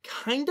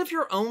kind of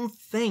your own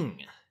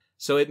thing.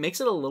 So it makes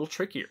it a little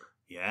trickier.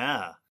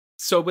 Yeah.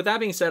 So with that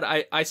being said,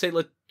 I say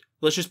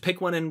let's just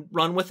pick one and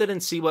run with it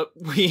and see what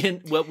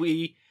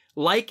we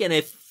like, and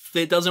if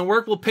it doesn't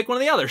work, we'll pick one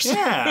of the others.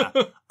 Yeah.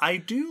 I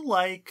do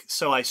like,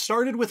 so I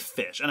started with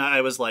fish, and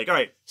I was like, all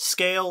right,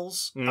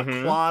 scales,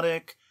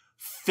 aquatic,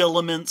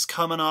 filaments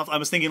coming off. I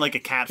was thinking like a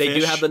catfish. They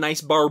do have the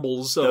nice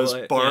barbels. Those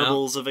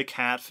barbels of a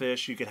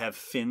catfish. You could have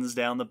fins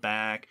down the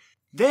back.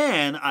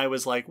 Then I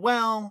was like,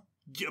 well,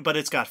 but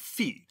it's got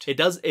feet. It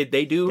does.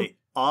 They do. They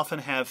often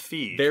have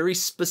feet. Very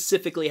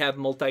specifically have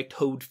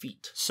multi-toed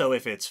feet. So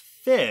if it's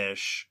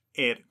fish,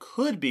 it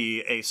could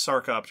be a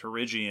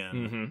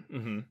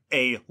Sarcopterygian,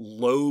 a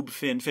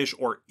lobe-finned fish,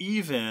 or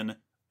even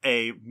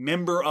a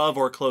member of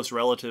or close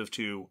relative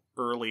to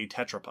early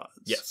tetrapods.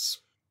 Yes.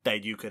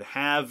 That you could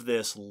have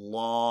this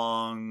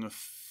long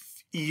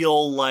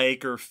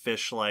eel-like or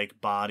fish-like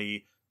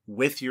body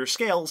with your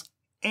scales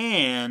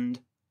and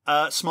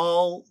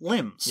small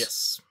limbs.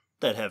 Yes.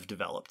 That have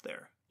developed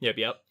there. Yep.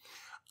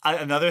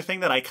 Another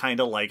thing that I kind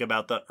of like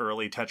about the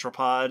early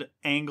tetrapod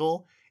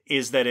angle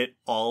is that it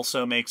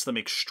also makes them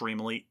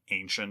extremely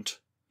ancient.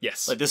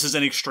 Yes. Like, this is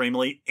an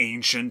extremely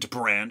ancient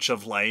branch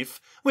of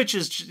life, which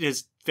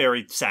is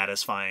very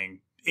satisfying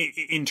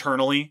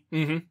internally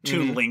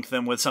to link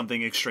them with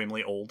something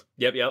extremely old.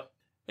 Yep.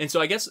 And so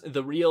I guess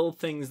the real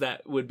things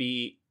that would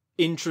be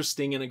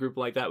interesting in a group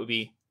like that would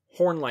be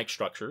horn-like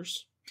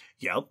structures.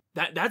 Yep.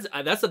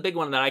 That's the big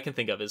one that I can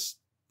think of, is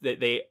that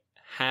they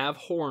have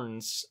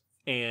horns,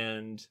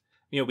 and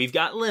we've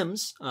got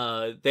limbs.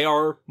 They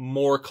are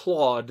more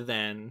clawed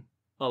than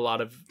a lot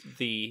of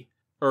the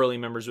early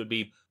members would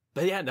be.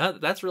 But yeah,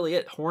 that's really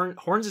it.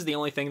 Horns is the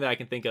only thing that I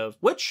can think of.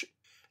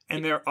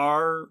 And there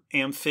are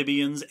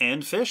amphibians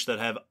and fish that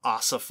have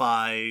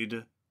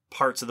ossified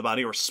parts of the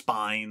body or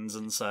spines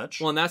and such.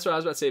 Well, and that's what I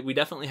was about to say. We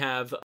definitely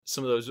have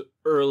some of those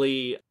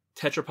early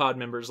tetrapod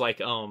members, like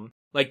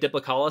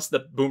Diplocalus, the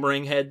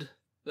boomerang head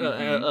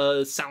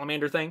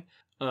salamander thing.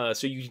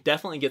 So you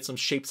definitely get some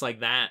shapes like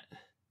that.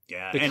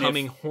 Yeah,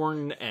 becoming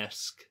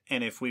horn-esque.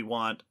 And if we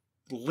want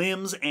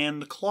limbs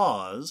and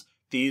claws,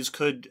 these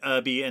could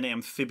be an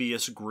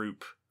amphibious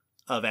group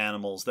of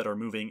animals that are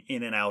moving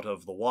in and out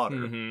of the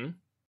water.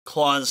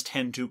 Claws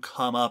tend to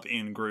come up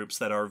in groups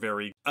that are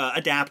very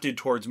adapted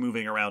towards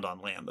moving around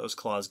on land. Those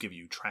claws give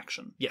you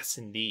traction. Yes,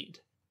 indeed.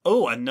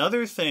 Oh,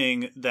 another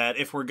thing that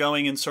if we're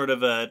going in sort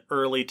of an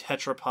early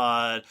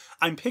tetrapod,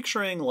 I'm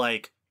picturing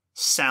like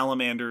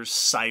salamanders,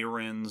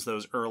 sirens,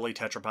 those early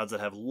tetrapods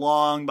that have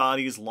long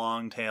bodies,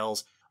 long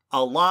tails.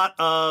 A lot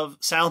of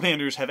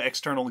salamanders have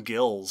external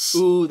gills.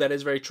 Ooh, that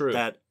is very true.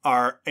 That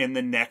are in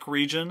the neck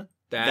region.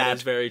 That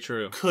is very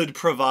true. Could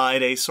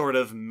provide a sort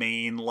of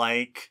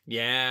mane-like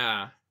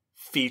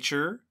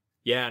feature.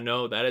 Yeah,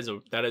 no, that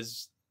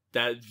is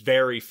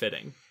very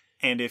fitting.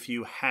 And if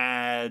you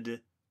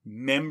had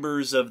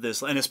members of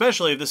this, and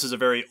especially if this is a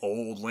very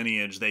old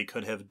lineage, they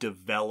could have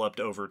developed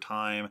over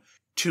time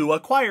to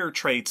acquire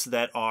traits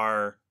that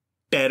are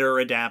better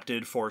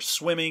adapted for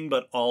swimming,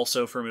 but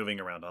also for moving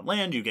around on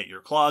land. You get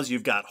your claws,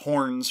 you've got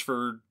horns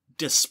for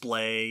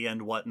display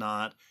and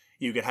whatnot.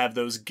 You could have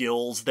those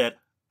gills that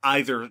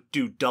either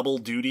do double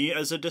duty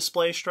as a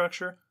display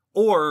structure,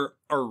 or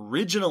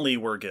originally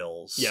were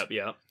gills.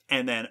 Yep.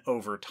 And then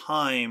over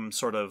time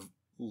sort of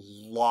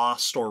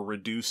lost or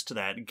reduced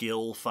that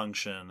gill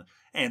function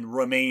and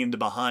remained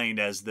behind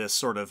as this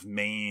sort of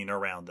mane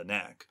around the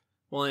neck.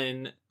 Well,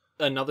 and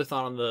another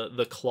thought on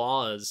the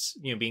claws,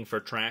 being for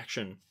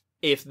traction.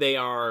 If they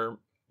are,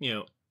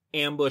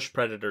 ambush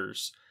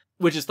predators,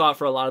 which is thought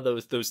for a lot of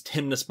those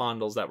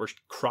Timnospondyls that were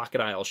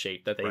crocodile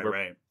shaped, that they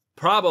were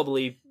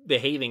probably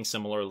behaving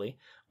similarly,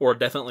 or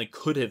definitely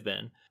could have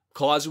been.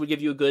 Claws would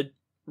give you a good,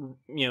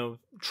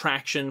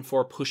 traction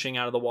for pushing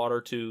out of the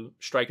water to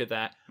strike at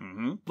that.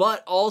 Mm-hmm.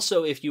 But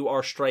also if you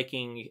are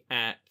striking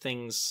at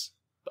things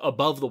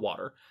above the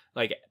water,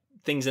 like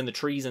things in the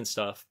trees and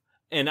stuff.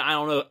 And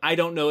I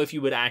don't know if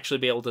you would actually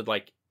be able to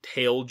like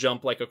tail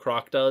jump like a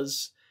croc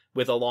does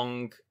with a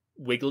long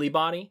wiggly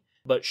body,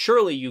 but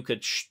surely you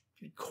could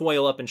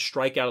coil up and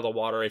strike out of the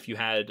water if you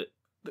had,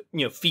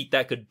 feet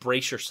that could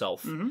brace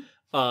yourself.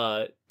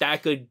 Mm-hmm.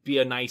 That could be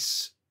a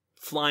nice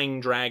flying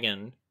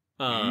dragon.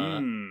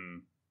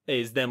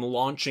 Is them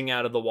launching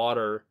out of the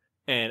water,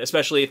 and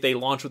especially if they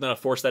launch with enough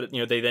force that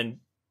they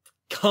then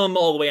come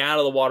all the way out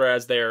of the water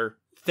as they're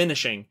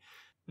finishing,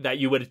 that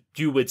you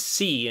would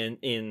see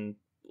in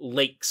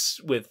lakes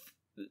with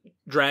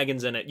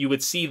dragons in it. You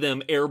would see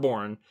them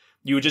airborne.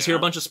 You would just hear a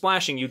bunch of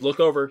splashing. You'd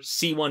look over,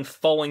 see one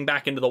falling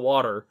back into the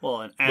water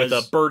with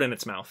a bird in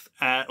its mouth.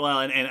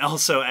 And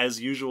also, as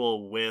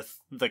usual with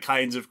the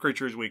kinds of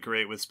creatures we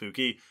create with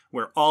Spook-E,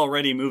 we're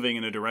already moving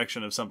in a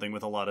direction of something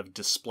with a lot of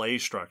display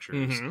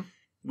structures. Mm-hmm.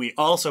 We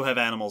also have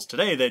animals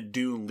today that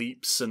do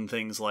leaps and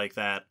things like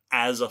that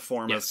as a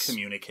form of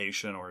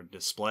communication or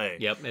display.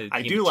 Yep.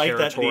 I do like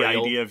that, the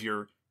idea of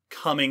you're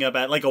coming up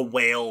at, like a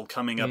whale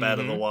coming up out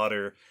of the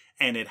water,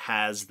 and it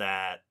has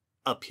that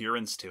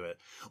appearance to it.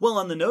 Well,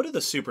 on the note of the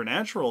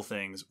supernatural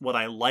things, what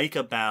I like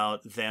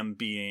about them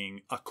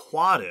being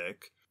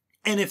aquatic,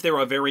 and if they're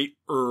a very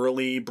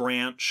early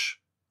branch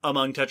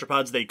among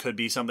tetrapods, they could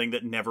be something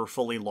that never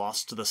fully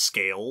lost the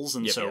scales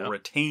and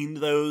retained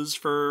those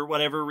for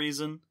whatever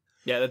reason.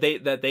 Yeah,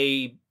 that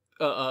they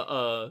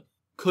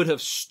could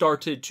have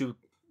started to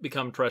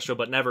become terrestrial,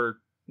 but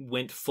never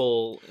went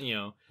full,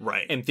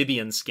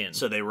 amphibian skin.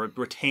 So they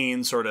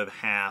retain sort of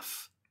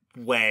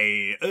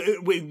halfway,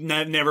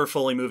 never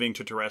fully moving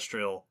to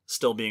terrestrial,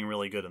 still being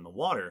really good in the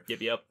water.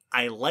 Yep.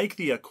 I like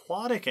the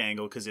aquatic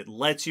angle because it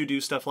lets you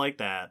do stuff like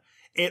that.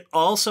 It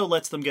also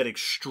lets them get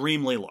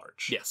extremely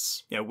large.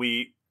 Yes. Yeah,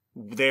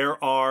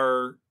 there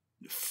are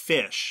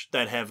fish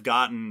that have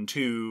gotten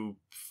to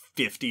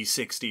 50,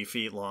 60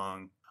 feet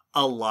long.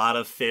 A lot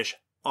of fish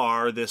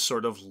are this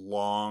sort of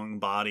long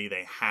body.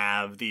 They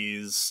have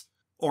these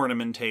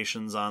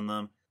ornamentations on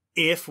them.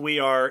 If we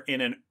are in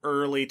an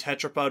early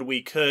tetrapod,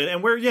 we could,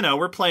 and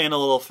we're playing a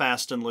little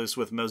fast and loose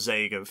with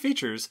mosaic of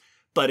features,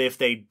 but if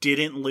they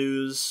didn't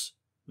lose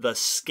the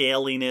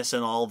scaliness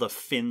and all the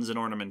fins and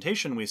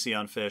ornamentation we see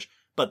on fish,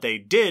 but they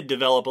did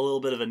develop a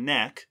little bit of a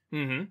neck,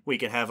 we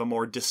could have a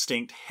more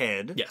distinct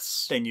head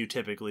than you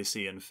typically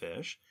see in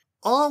fish.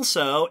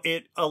 Also,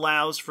 it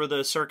allows for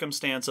the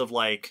circumstance of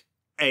like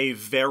a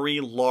very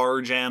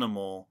large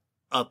animal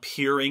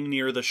appearing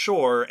near the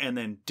shore and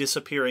then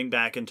disappearing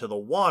back into the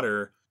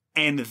water,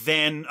 and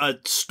then a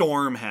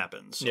storm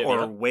happens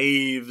or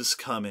waves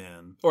come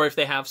in. Or if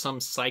they have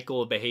some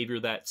cycle of behavior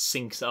that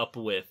syncs up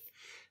with,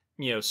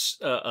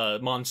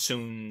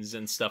 monsoons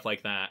and stuff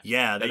like that.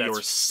 Yeah, that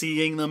you're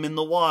seeing them in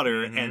the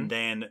water, and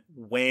then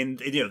when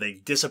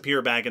they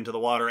disappear back into the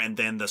water, and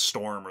then the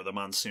storm or the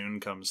monsoon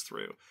comes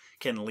through,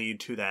 can lead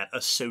to that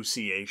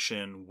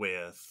association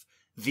with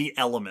the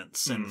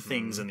elements and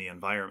things in the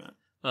environment.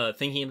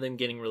 Thinking of them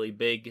getting really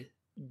big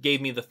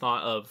gave me the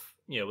thought of,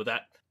 with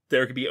that,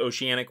 there could be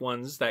oceanic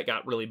ones that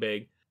got really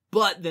big,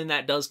 but then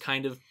that does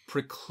kind of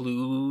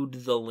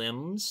preclude the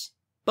limbs.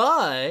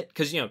 But,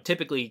 because,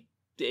 typically,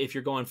 if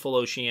you're going full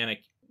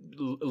oceanic,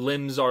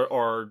 limbs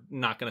are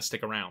not going to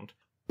stick around.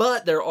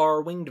 But there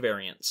are winged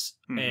variants,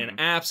 and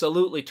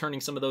absolutely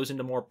turning some of those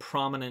into more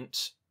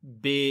prominent,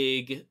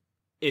 big,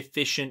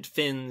 efficient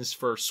fins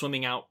for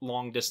swimming out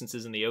long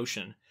distances in the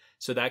ocean.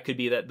 So that could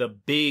be that the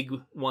big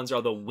ones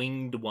are the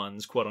winged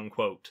ones, quote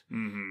unquote,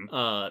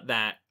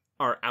 that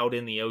are out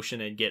in the ocean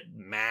and get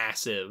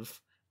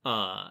massive.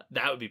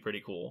 That would be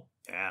pretty cool.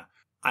 Yeah.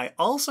 I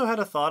also had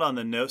a thought on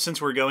the note,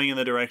 since we're going in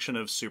the direction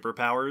of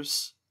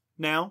superpowers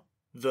now,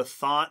 the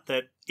thought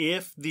that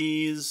if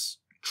these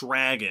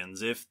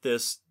dragons, if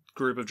this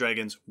group of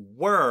dragons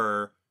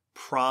were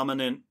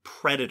prominent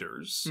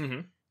predators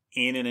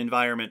in an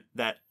environment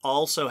that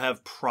also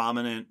have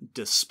prominent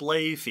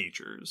display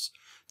features,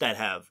 that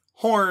have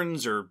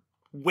horns or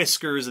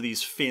whiskers, or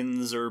these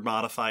fins or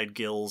modified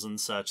gills and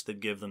such that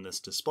give them this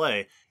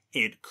display,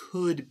 it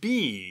could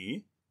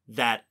be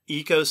that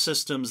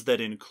ecosystems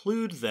that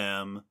include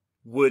them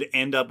would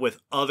end up with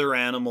other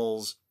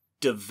animals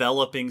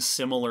developing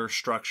similar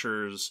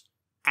structures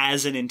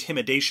as an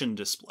intimidation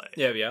display.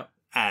 Yeah.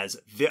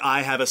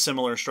 I have a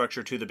similar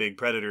structure to the big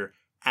predator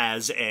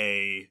as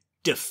a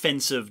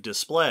defensive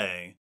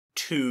display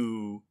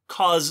to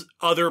cause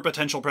other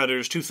potential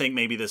predators to think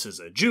maybe this is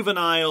a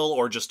juvenile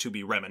or just to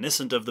be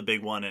reminiscent of the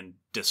big one and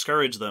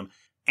discourage them.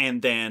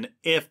 And then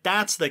if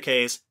that's the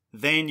case,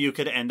 then you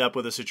could end up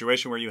with a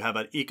situation where you have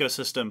an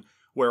ecosystem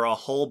where a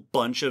whole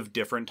bunch of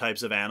different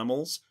types of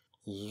animals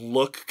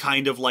look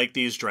kind of like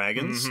these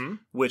dragons,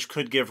 which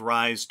could give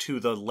rise to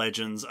the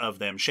legends of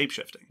them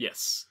shapeshifting.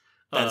 Yes.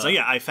 So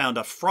yeah, I found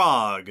a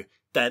frog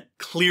that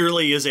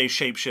clearly is a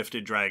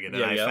shapeshifted dragon,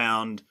 and I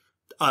found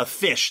a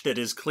fish that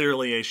is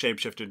clearly a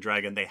shapeshifted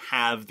dragon. They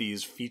have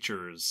these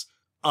features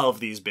of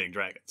these big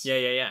dragons.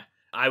 Yeah.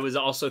 I was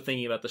also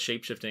thinking about the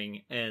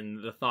shapeshifting,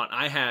 and the thought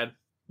I had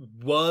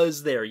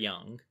was they're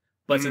young,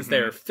 but since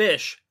they're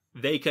fish,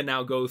 they can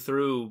now go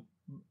through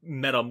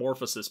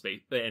metamorphosis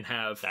and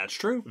have that's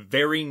true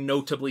very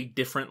notably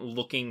different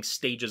looking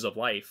stages of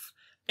life.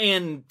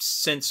 And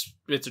since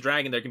it's a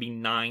dragon, there can be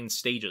 9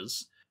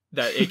 stages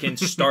that it can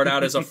start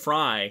out as a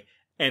fry,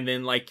 and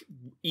then like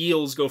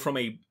eels go from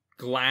a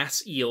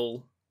glass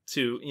eel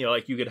to, you know,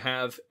 like you could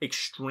have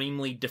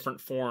extremely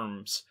different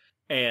forms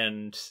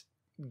and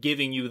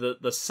giving you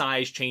the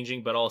size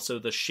changing, but also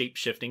the shape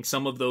shifting.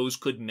 Some of those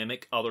could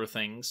mimic other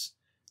things.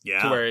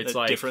 Yeah, to where it's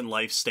like different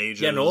life stages.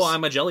 Yeah, no,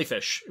 I'm a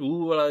jellyfish.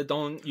 Ooh, you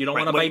don't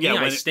want to bite me.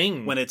 I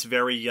sting when it's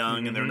very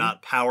young and they're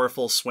not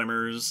powerful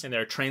swimmers and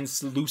they're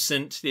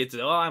translucent. It's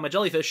I'm a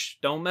jellyfish.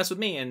 Don't mess with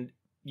me. And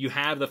you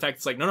have the fact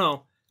it's like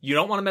no, you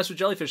don't want to mess with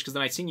jellyfish because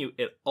then I sting you.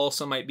 It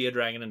also might be a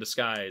dragon in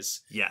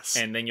disguise. Yes,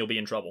 and then you'll be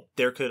in trouble.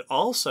 There could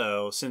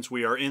also, since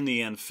we are in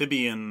the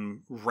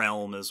amphibian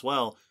realm as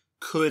well,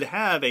 could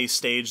have a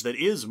stage that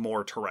is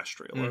more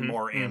terrestrial or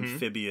more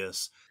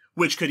amphibious.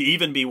 Which could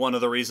even be one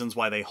of the reasons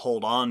why they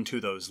hold on to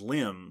those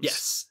limbs.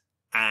 Yes.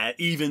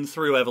 Even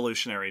through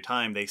evolutionary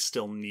time, they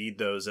still need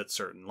those at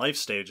certain life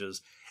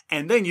stages.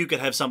 And then you could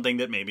have something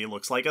that maybe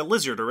looks like a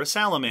lizard or a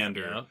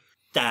salamander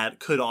that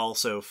could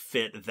also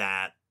fit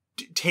that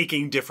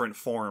taking different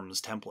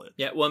forms template.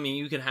 Yeah, well, I mean,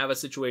 you can have a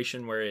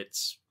situation where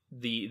it's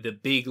the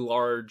big,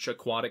 large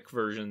aquatic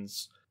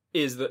versions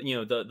is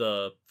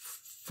the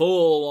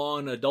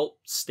full-on adult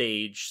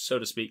stage, so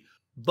to speak.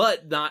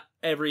 But not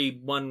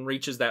everyone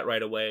reaches that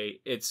right away.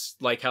 It's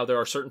like how there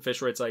are certain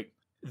fish where it's like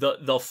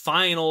the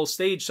final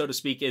stage, so to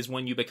speak, is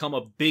when you become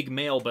a big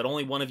male, but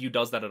only one of you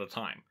does that at a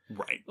time.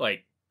 Right.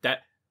 Like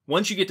that.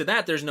 Once you get to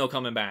that, there's no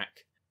coming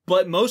back.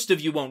 But most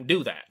of you won't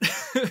do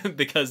that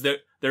because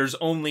there's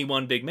only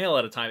one big male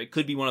at a time. It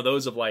could be one of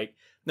those of like,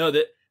 no,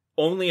 that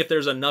only if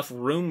there's enough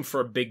room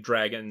for big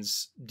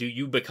dragons do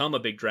you become a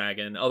big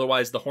dragon.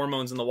 Otherwise, the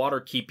hormones in the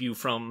water keep you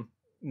from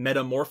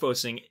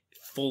metamorphosing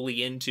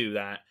fully into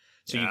that.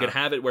 So you could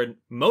have it where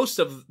most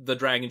of the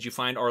dragons you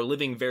find are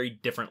living very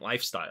different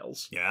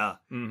lifestyles. Yeah.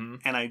 And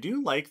I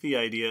do like the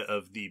idea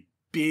of the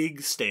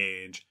big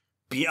stage.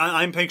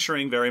 I'm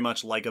picturing very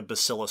much like a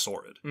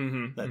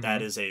basilosaurid.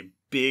 That is a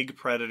big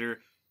predator,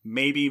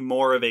 maybe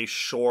more of a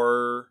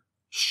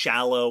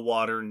shallow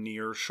water,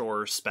 near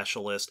shore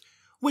specialist,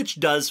 which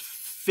does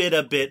fit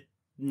a bit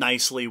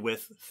nicely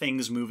with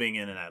things moving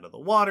in and out of the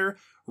water,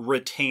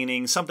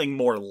 retaining something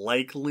more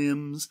like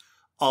limbs.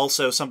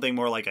 Also, something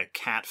more like a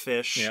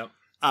catfish,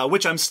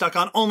 which I'm stuck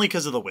on only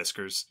because of the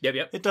whiskers.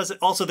 Yep. It does it.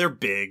 Also, they're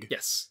big.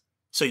 Yes.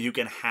 So you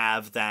can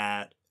have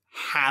that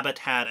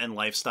habitat and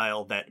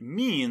lifestyle that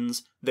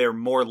means they're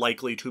more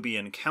likely to be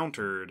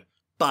encountered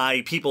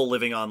by people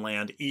living on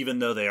land, even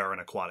though they are an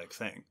aquatic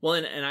thing. Well,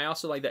 and I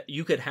also like that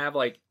you could have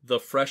like the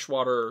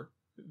freshwater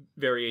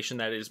variation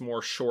that is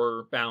more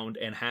shore bound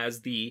and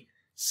has the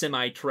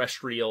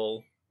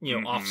semi-terrestrial,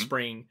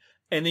 offspring.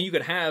 And then you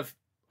could have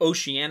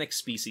oceanic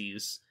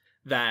species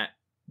that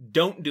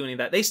don't do any of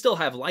that. They still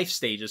have life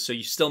stages, so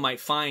you still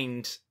might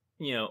find,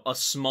 a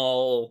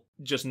small,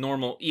 just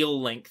normal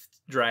eel-length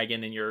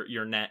dragon in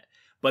your net.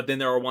 But then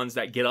there are ones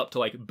that get up to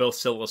like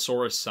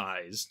Basilosaurus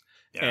size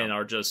and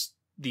are just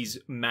these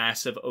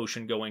massive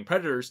ocean-going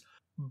predators.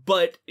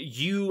 But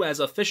you as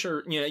a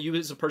fisher, you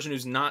as a person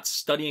who's not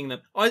studying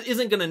them,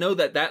 isn't going to know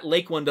that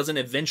lake one doesn't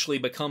eventually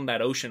become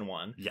that ocean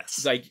one. Yes.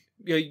 It's like,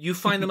 you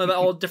find them of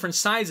all different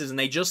sizes and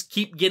they just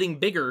keep getting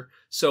bigger.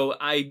 So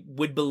I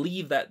would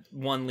believe that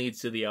one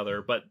leads to the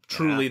other, but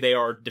truly they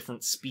are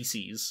different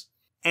species.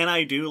 And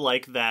I do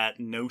like that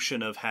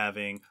notion of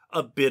having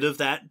a bit of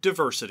that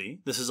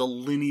diversity. This is a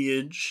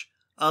lineage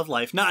of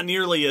life, not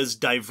nearly as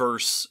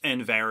diverse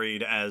and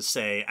varied as,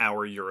 say,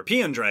 our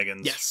European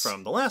dragons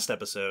from the last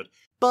episode,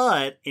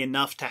 but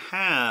enough to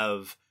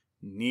have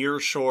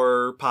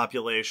nearshore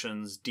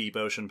populations, deep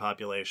ocean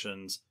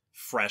populations,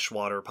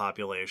 freshwater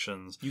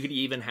populations. You could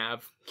even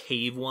have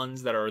cave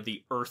ones that are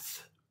the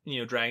earth,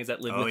 dragons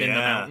that live within the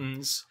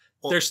mountains.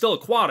 Well, they're still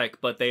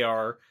aquatic, but they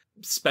are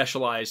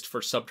specialized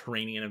for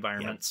subterranean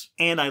environments.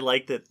 Yeah. And I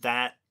like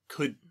that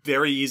could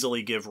very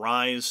easily give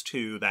rise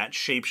to that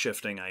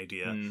shape-shifting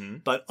idea,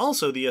 but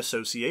also the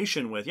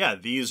association with,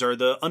 these are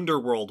the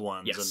underworld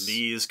ones, and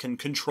these can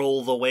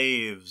control the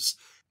waves,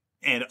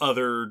 and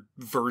other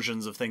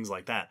versions of things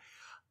like that.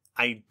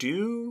 I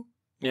do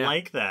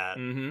like that.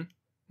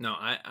 No,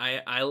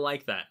 I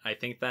like that. I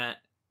think that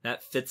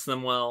fits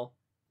them well.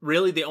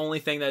 Really, the only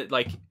thing that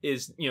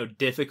is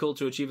difficult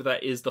to achieve with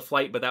that is the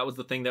flight, but that was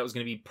the thing that was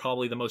going to be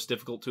probably the most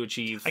difficult to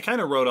achieve. I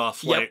kind of wrote off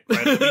flight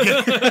right at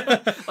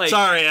the beginning.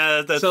 Sorry,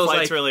 that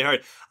flight's really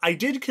hard. I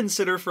did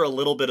consider for a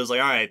little bit as all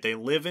right, they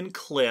live in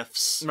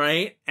cliffs,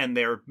 right? And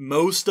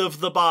most of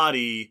the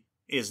body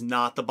is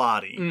not the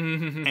body,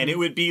 and it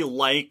would be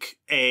like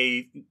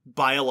a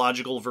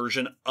biological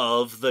version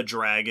of the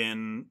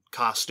dragon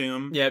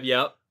costume.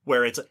 Yep.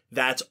 Where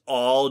that's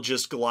all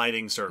just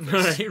gliding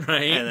surface.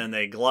 Right. And then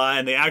they glide,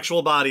 and the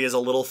actual body is a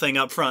little thing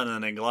up front,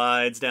 and then it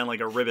glides down like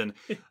a ribbon.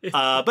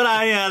 But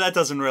that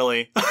doesn't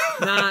really...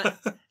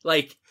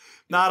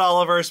 Not all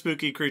of our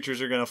spooky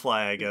creatures are going to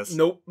fly, I guess.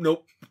 Nope.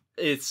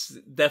 It's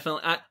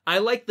definitely... I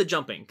like the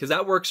jumping, because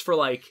that works for,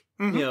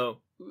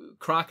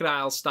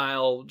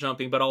 crocodile-style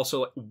jumping, but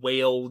also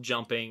whale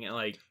jumping.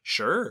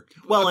 Sure.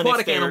 Well,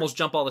 aquatic animals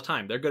jump all the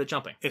time. They're good at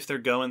jumping. If they're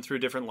going through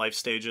different life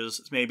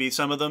stages, maybe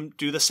some of them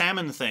do the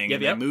salmon thing. Yep.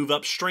 They move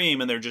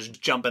upstream, and they're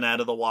just jumping out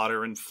of the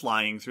water and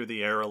flying through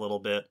the air a little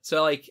bit.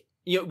 So,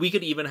 we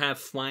could even have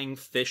flying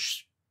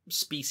fish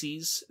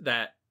species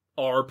that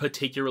are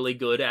particularly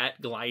good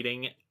at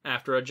gliding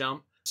after a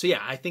jump. So, yeah,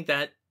 I think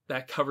that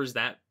covers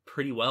that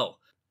pretty well.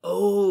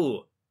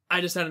 Oh, I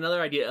just had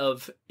another idea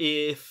of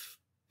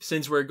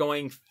since we're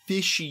going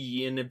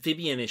fishy and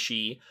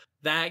amphibian-ishy,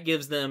 that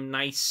gives them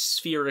nice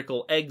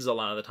spherical eggs a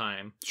lot of the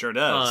time. Sure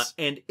does.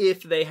 And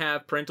if they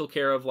have parental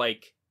care of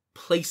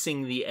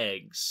placing the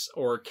eggs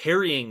or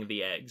carrying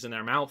the eggs in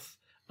their mouth,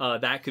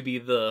 that could be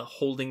the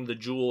holding the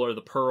jewel or the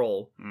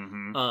pearl.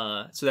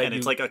 So that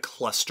it's like a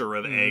cluster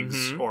of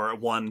eggs or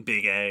one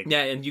big egg.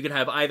 Yeah, and you could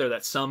have either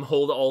that some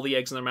hold all the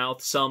eggs in their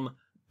mouth, some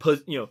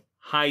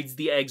hides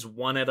the eggs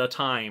one at a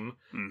time,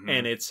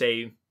 and it's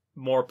a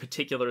more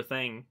particular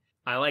thing.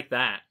 I like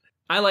that.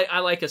 I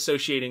like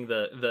associating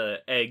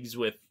the eggs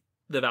with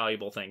the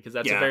valuable thing, because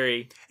that's a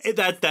very...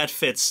 That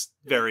fits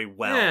very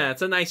well. Yeah,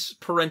 it's a nice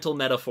parental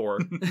metaphor.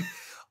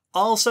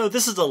 Also,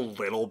 this is a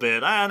little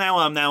bit... now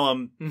I'm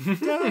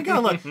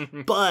gonna look.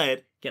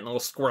 But... Getting a little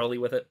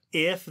squirrely with it.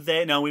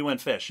 No, we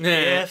went fish.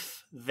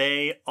 If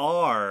they're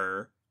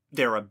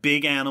a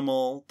big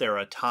animal, they're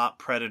a top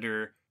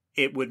predator,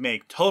 it would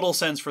make total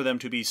sense for them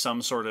to be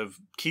some sort of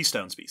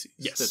keystone species.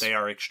 Yes. That they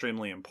are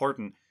extremely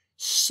important.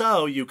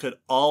 So you could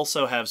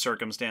also have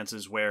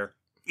circumstances where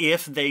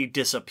if they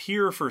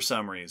disappear for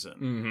some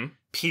reason,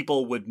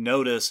 people would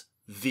notice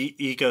the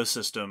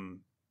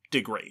ecosystem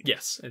degrade.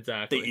 Yes,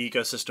 exactly. The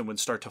ecosystem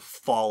would start to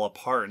fall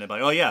apart. And it'd be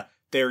like, oh yeah,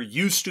 there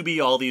used to be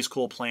all these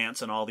cool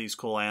plants and all these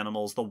cool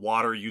animals. The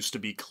water used to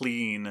be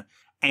clean.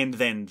 And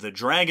then the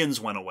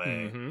dragons went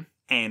away.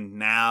 And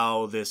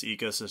now this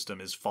ecosystem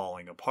is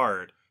falling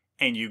apart.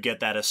 And you get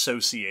that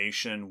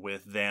association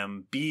with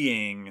them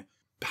being...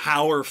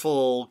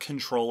 powerful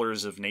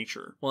controllers of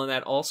nature. Well, and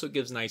that also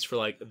gives nice for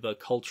the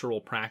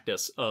cultural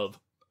practice of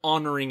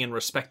honoring and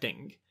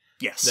respecting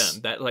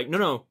them. That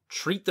no,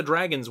 treat the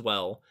dragons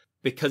well,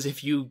 because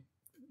if you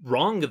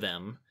wrong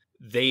them,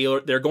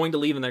 they're going to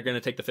leave and they're going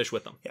to take the fish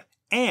with them. Yeah.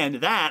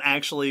 And that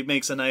actually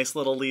makes a nice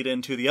little lead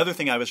into the other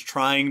thing I was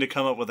trying to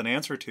come up with an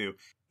answer to.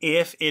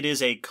 If it is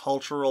a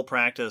cultural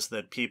practice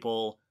that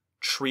people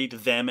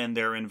treat them and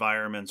their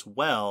environments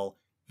well,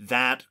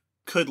 that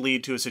could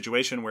lead to a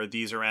situation where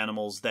these are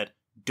animals that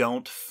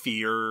don't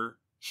fear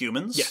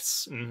humans.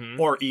 Yes.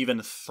 Or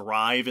even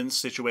thrive in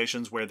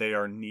situations where they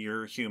are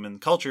near human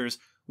cultures,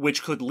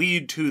 which could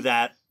lead to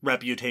that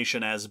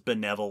reputation as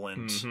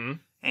benevolent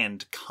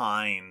and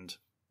kind.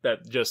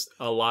 That just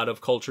a lot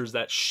of cultures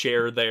that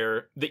share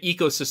the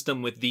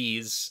ecosystem with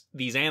these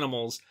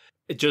animals,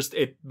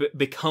 it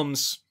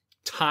becomes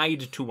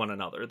tied to one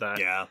another.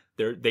 That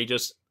they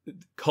just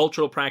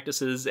cultural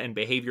practices and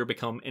behavior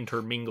become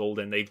intermingled,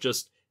 and they've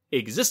just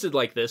existed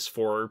like this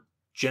for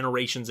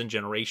generations and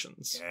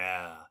generations.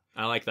 Yeah.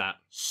 I like that.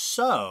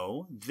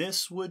 So,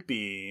 this would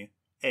be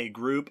a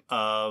group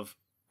of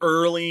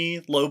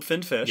early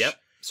lobe-finned fish. Yep.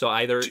 So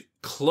either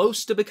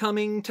close to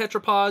becoming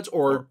tetrapods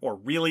or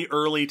really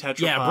early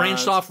tetrapods. Yeah,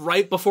 branched off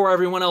right before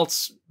everyone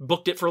else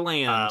booked it for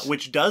land.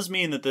 Which does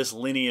mean that this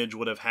lineage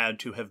would have had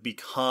to have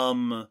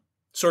become...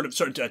 sort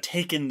of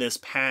taken this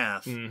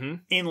path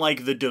in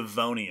the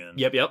Devonian.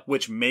 Yep.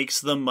 Which makes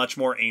them much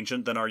more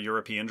ancient than our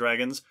European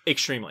dragons.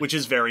 Extremely. Which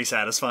is very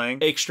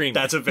satisfying. Extremely.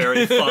 That's a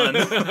very fun.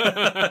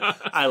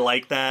 I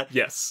like that.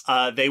 Yes.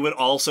 They would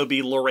also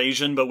be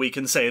Laurasian, but we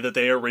can say that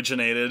they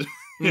originated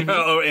in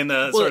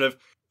the sort of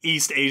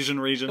East Asian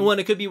region. Well, and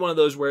it could be one of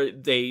those where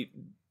they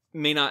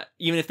may not,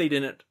 even if they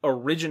didn't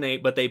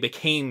originate, but they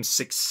became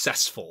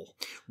successful.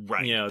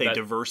 Right. They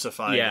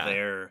diversified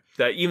there.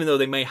 That even though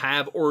they may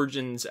have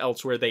origins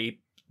elsewhere,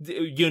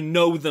 you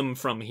know them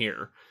from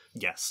here.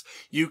 Yes.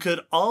 You could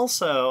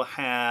also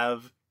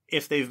have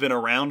if they've been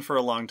around for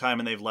a long time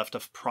and they've left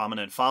a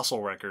prominent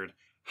fossil record,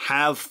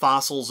 have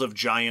fossils of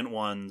giant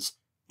ones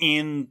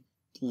in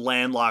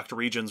landlocked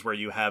regions where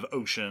you have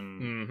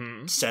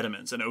ocean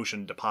sediments and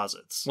ocean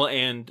deposits. Well,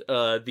 and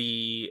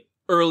the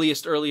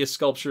earliest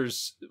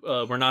sculptures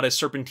were not as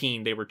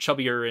serpentine. They were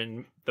chubbier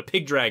in the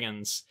pig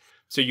dragons.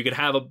 So you could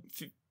have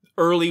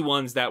early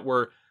ones that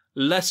were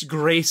less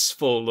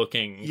graceful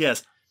looking.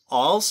 Yes.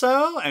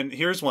 Also, and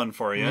here's one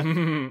for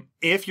you.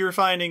 If you're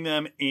finding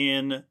them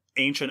in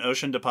ancient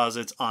ocean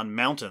deposits on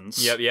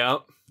mountains,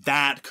 yep,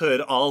 that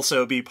could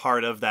also be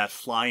part of that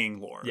flying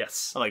lore.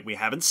 Yes. Like, we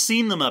haven't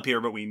seen them up here,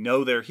 but we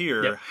know they're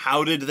here. Yep.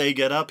 How did they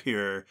get up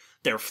here?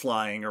 They're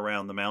flying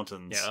around the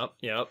mountains.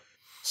 Yep.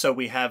 So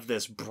we have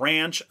this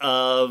branch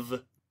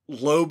of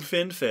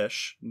lobe-finned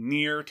fish,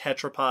 near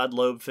tetrapod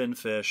lobe-finned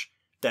fish,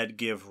 that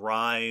give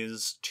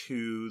rise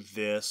to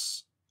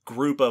this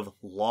group of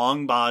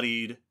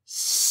long-bodied,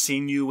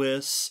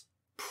 sinuous,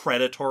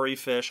 predatory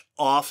fish,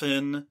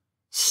 often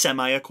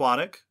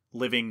semi-aquatic,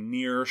 living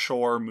near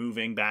shore,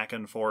 moving back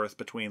and forth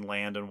between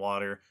land and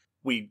water.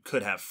 We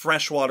could have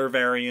freshwater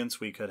variants,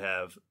 we could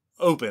have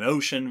open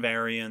ocean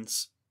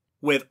variants,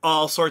 with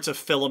all sorts of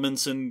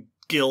filaments and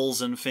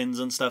gills and fins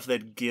and stuff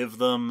that give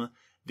them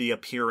the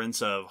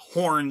appearance of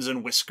horns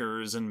and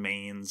whiskers and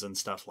manes and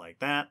stuff like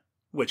that,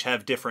 which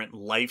have different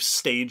life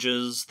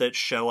stages that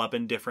show up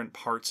in different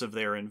parts of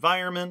their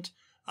environment,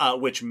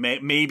 which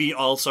maybe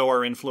also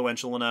are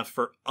influential enough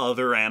for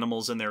other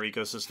animals in their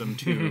ecosystem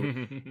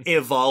to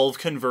evolve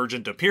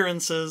convergent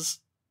appearances,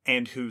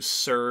 and who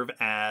serve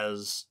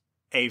as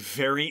a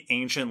very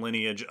ancient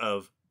lineage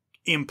of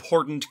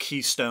important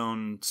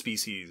keystone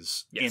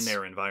species in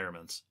their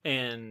environments.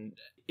 And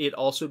it'd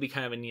also be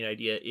kind of a neat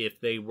idea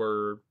if they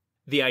were...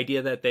 the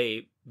idea that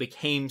they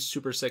became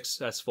super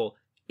successful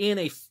in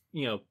a,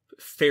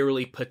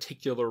 fairly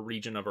particular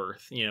region of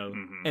Earth,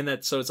 and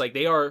that, so it's like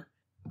they are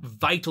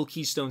vital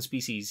keystone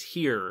species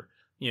here,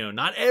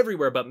 not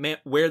everywhere, but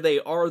where they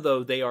are,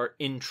 though, they are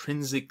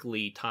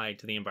intrinsically tied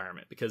to the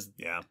environment because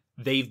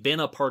they've been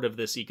a part of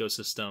this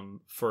ecosystem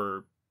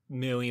for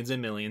millions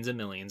and millions and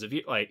millions of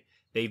years. Like,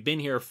 they've been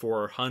here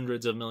for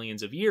hundreds of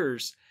millions of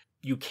years.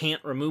 You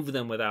can't remove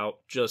them without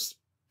just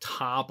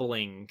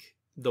toppling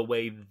the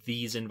way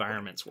these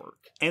environments work.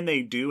 And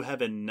they do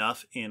have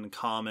enough in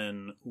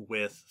common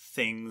with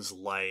things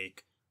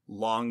like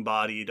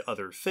long-bodied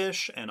other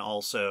fish and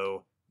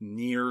also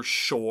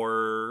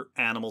near-shore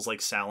animals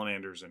like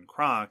salamanders and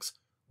crocs,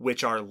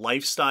 which are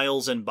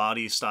lifestyles and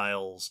body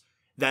styles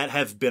that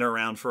have been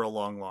around for a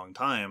long, long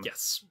time.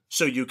 Yes.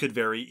 So you could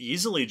very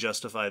easily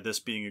justify this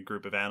being a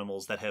group of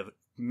animals that have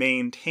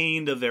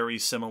maintained a very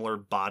similar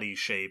body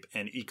shape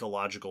and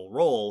ecological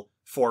role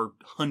for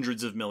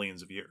hundreds of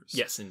millions of years.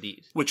 Yes,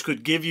 indeed. Which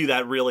could give you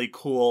that really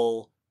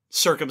cool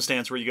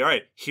circumstance where you go, all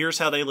right, here's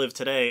how they live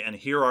today, and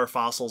here are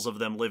fossils of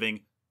them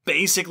living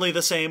basically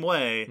the same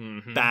way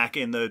back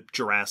in the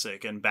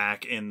Jurassic and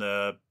back in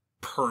the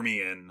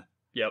Permian.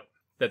 Yep.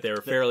 That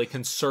they're fairly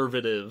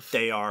conservative.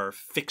 They are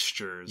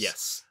fixtures.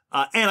 Yes.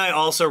 And I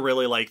also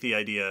really like the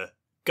idea,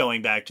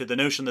 going back to the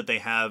notion that they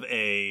have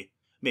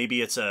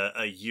maybe it's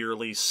a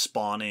yearly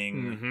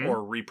spawning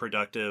or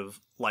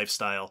reproductive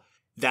lifestyle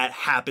that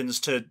happens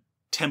to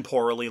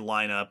temporally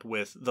line up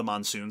with the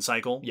monsoon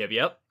cycle.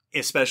 Yep.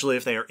 Especially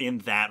if they are in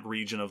that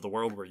region of the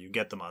world where you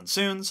get the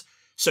monsoons.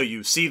 So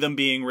you see them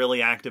being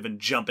really active and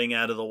jumping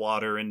out of the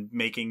water and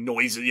making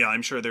noises. Yeah,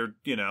 I'm sure they're,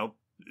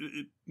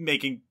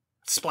 making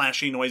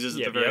splashy noises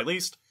at the very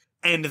least.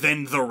 And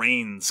then the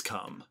rains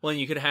come. Well, and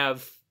you could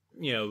have,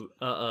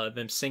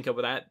 them sync up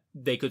with that.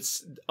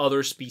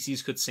 Other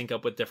species could sync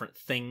up with different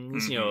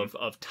things,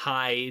 of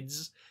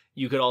tides.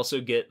 You could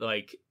also get,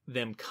 like,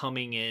 them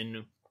coming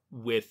in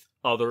with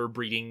other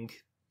breeding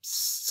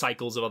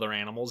cycles of other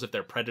animals if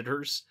they're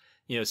predators.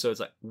 So it's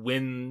like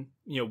when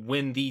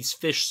these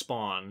fish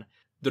spawn,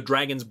 the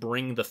dragons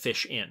bring the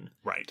fish in.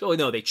 Right. Oh,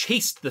 no, they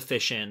chased the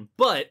fish in,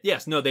 but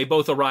yes, no, they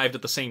both arrived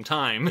at the same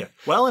time. Yeah.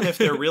 Well, and if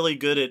they're really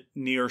good at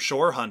near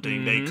shore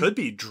hunting, they could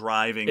be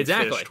driving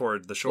fish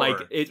toward the shore.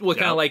 Like it was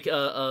kind of like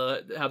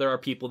how there are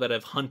people that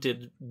have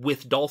hunted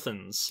with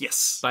dolphins.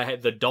 Yes. By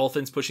the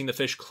dolphins pushing the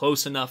fish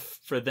close enough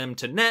for them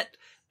to net,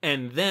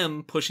 and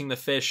them pushing the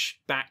fish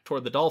back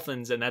toward the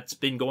dolphins, and that's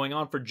been going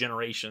on for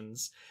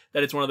generations.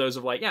 That it's one of those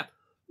of like,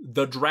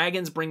 the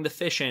dragons bring the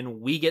fish in,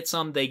 we get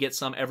some, they get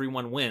some,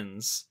 everyone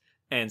wins.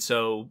 And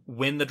so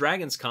when the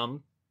dragons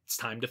come, it's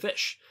time to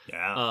fish.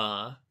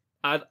 Yeah.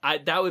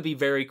 That would be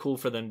very cool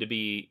for them to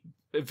be,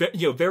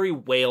 very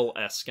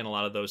whale-esque in a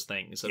lot of those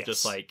things. Of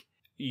just like,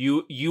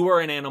 you are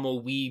an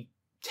animal, we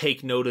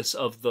take notice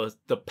of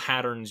the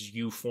patterns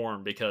you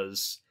form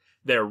because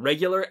they're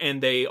regular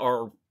and they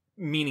are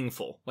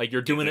meaningful. Like,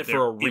 you're doing it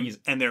for a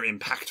reason. And they're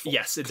impactful.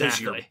 Yes, exactly.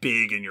 Because you're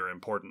big and you're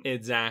important.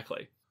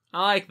 Exactly.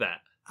 I like that.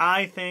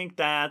 I think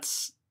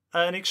that's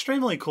an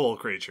extremely cool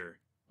creature.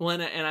 Well,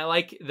 and I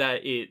like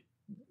that it,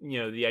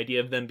 the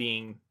idea of them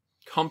being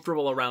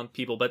comfortable around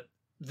people, but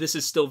this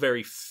is still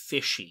very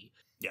fishy.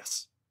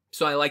 Yes.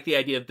 So I like the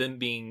idea of them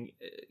being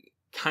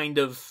kind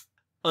of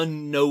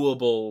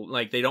unknowable.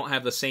 Like, they don't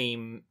have the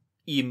same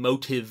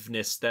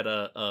emotiveness that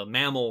a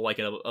mammal like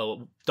a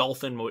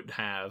dolphin would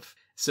have,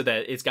 so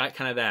that it's got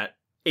kind of that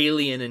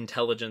alien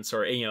intelligence,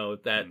 or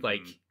that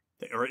like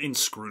they are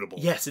inscrutable.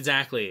 Yes,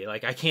 exactly.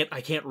 Like I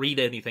can't read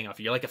anything off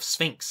you. You're like a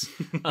sphinx.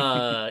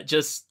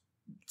 Just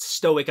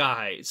stoic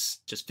eyes,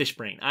 just fish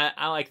brain.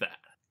 I like that.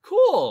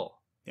 Cool.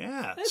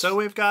 Yeah. So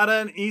we've got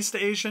an East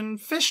Asian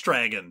fish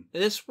dragon.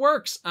 This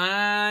works.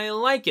 I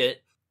like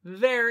it.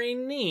 Very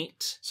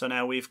neat. So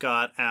now we've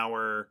got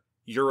our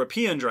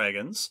European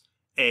dragons,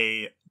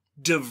 a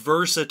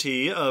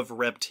diversity of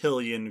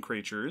reptilian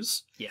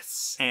creatures.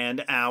 Yes.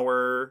 And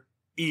our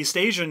East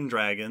Asian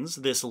dragons,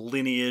 this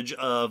lineage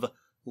of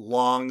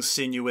long,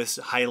 sinuous,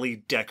 highly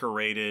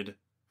decorated,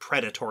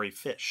 predatory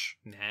fish.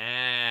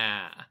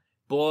 Nah.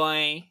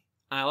 Boy,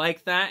 I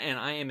like that, and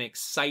I am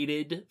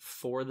excited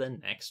for the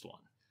next one.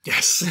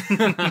 Yes.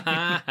 Where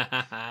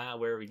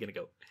are we going to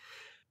go?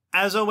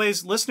 As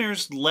always,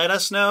 listeners, let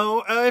us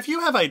know if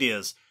you have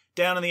ideas.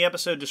 Down in the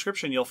episode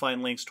description, you'll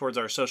find links towards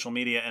our social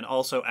media and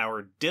also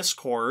our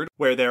Discord,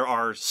 where there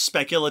are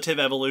speculative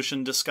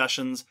evolution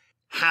discussions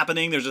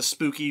happening. There's a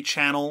Spook-E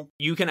channel.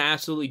 You can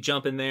absolutely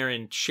jump in there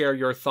and share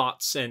your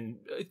thoughts and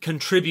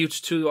contribute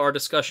to our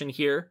discussion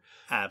here.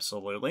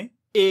 Absolutely.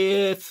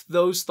 If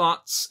those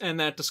thoughts and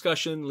that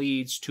discussion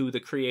leads to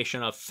the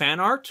creation of fan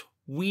art,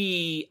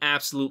 we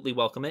absolutely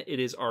welcome it. It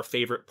is our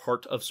favorite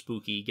part of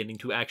Spook-E, getting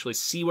to actually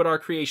see what our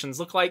creations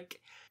look like.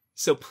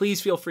 So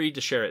please feel free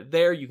to share it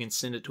there. You can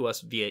send it to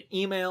us via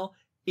email.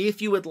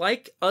 If you would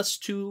like us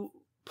to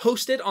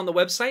post it on the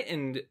website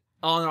and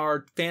on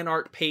our fan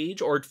art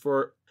page, or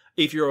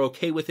if you're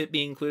okay with it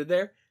being included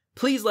there,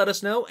 please let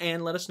us know,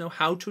 and let us know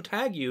how to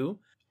tag you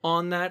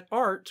on that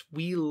art.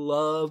 We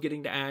love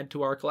getting to add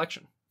to our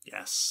collection.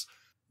 Yes.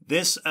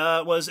 This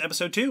was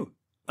episode 2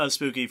 of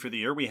Spook-E for the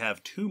year. We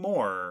have 2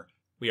 more.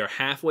 We are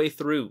halfway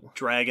through.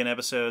 Dragon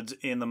episodes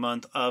in the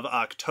month of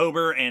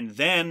October, and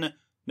then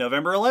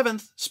November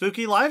 11th,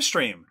 Spook-E live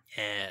stream.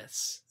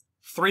 Yes.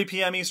 3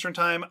 p.m. Eastern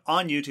Time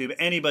on YouTube.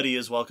 Anybody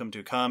is welcome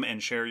to come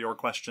and share your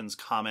questions,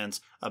 comments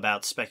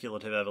about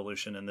speculative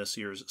evolution in this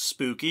year's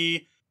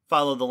Spook-E.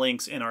 Follow the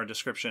links in our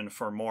description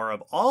for more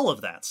of all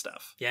of that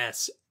stuff.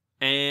 Yes.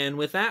 And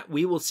with that,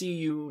 we will see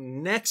you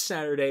next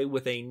Saturday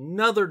with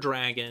another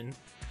dragon.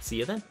 See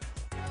you then.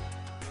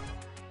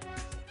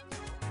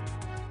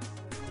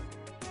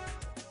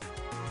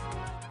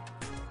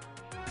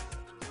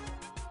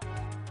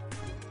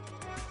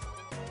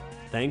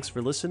 Thanks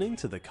for listening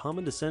to the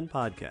Common Descent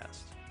Podcast.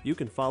 You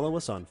can follow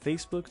us on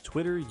Facebook,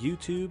 Twitter,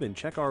 YouTube, and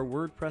check our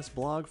WordPress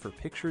blog for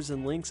pictures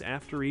and links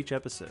after each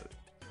episode.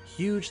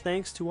 Huge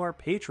thanks to our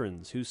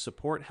patrons whose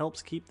support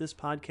helps keep this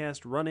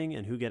podcast running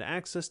and who get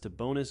access to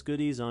bonus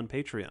goodies on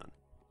Patreon.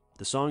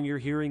 The song you're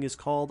hearing is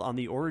called On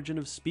the Origin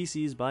of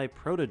Species by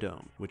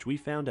Protodome, which we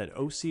found at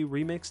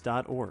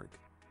ocremix.org.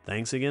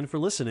 Thanks again for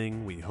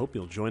listening. We hope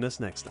you'll join us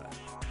next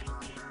time.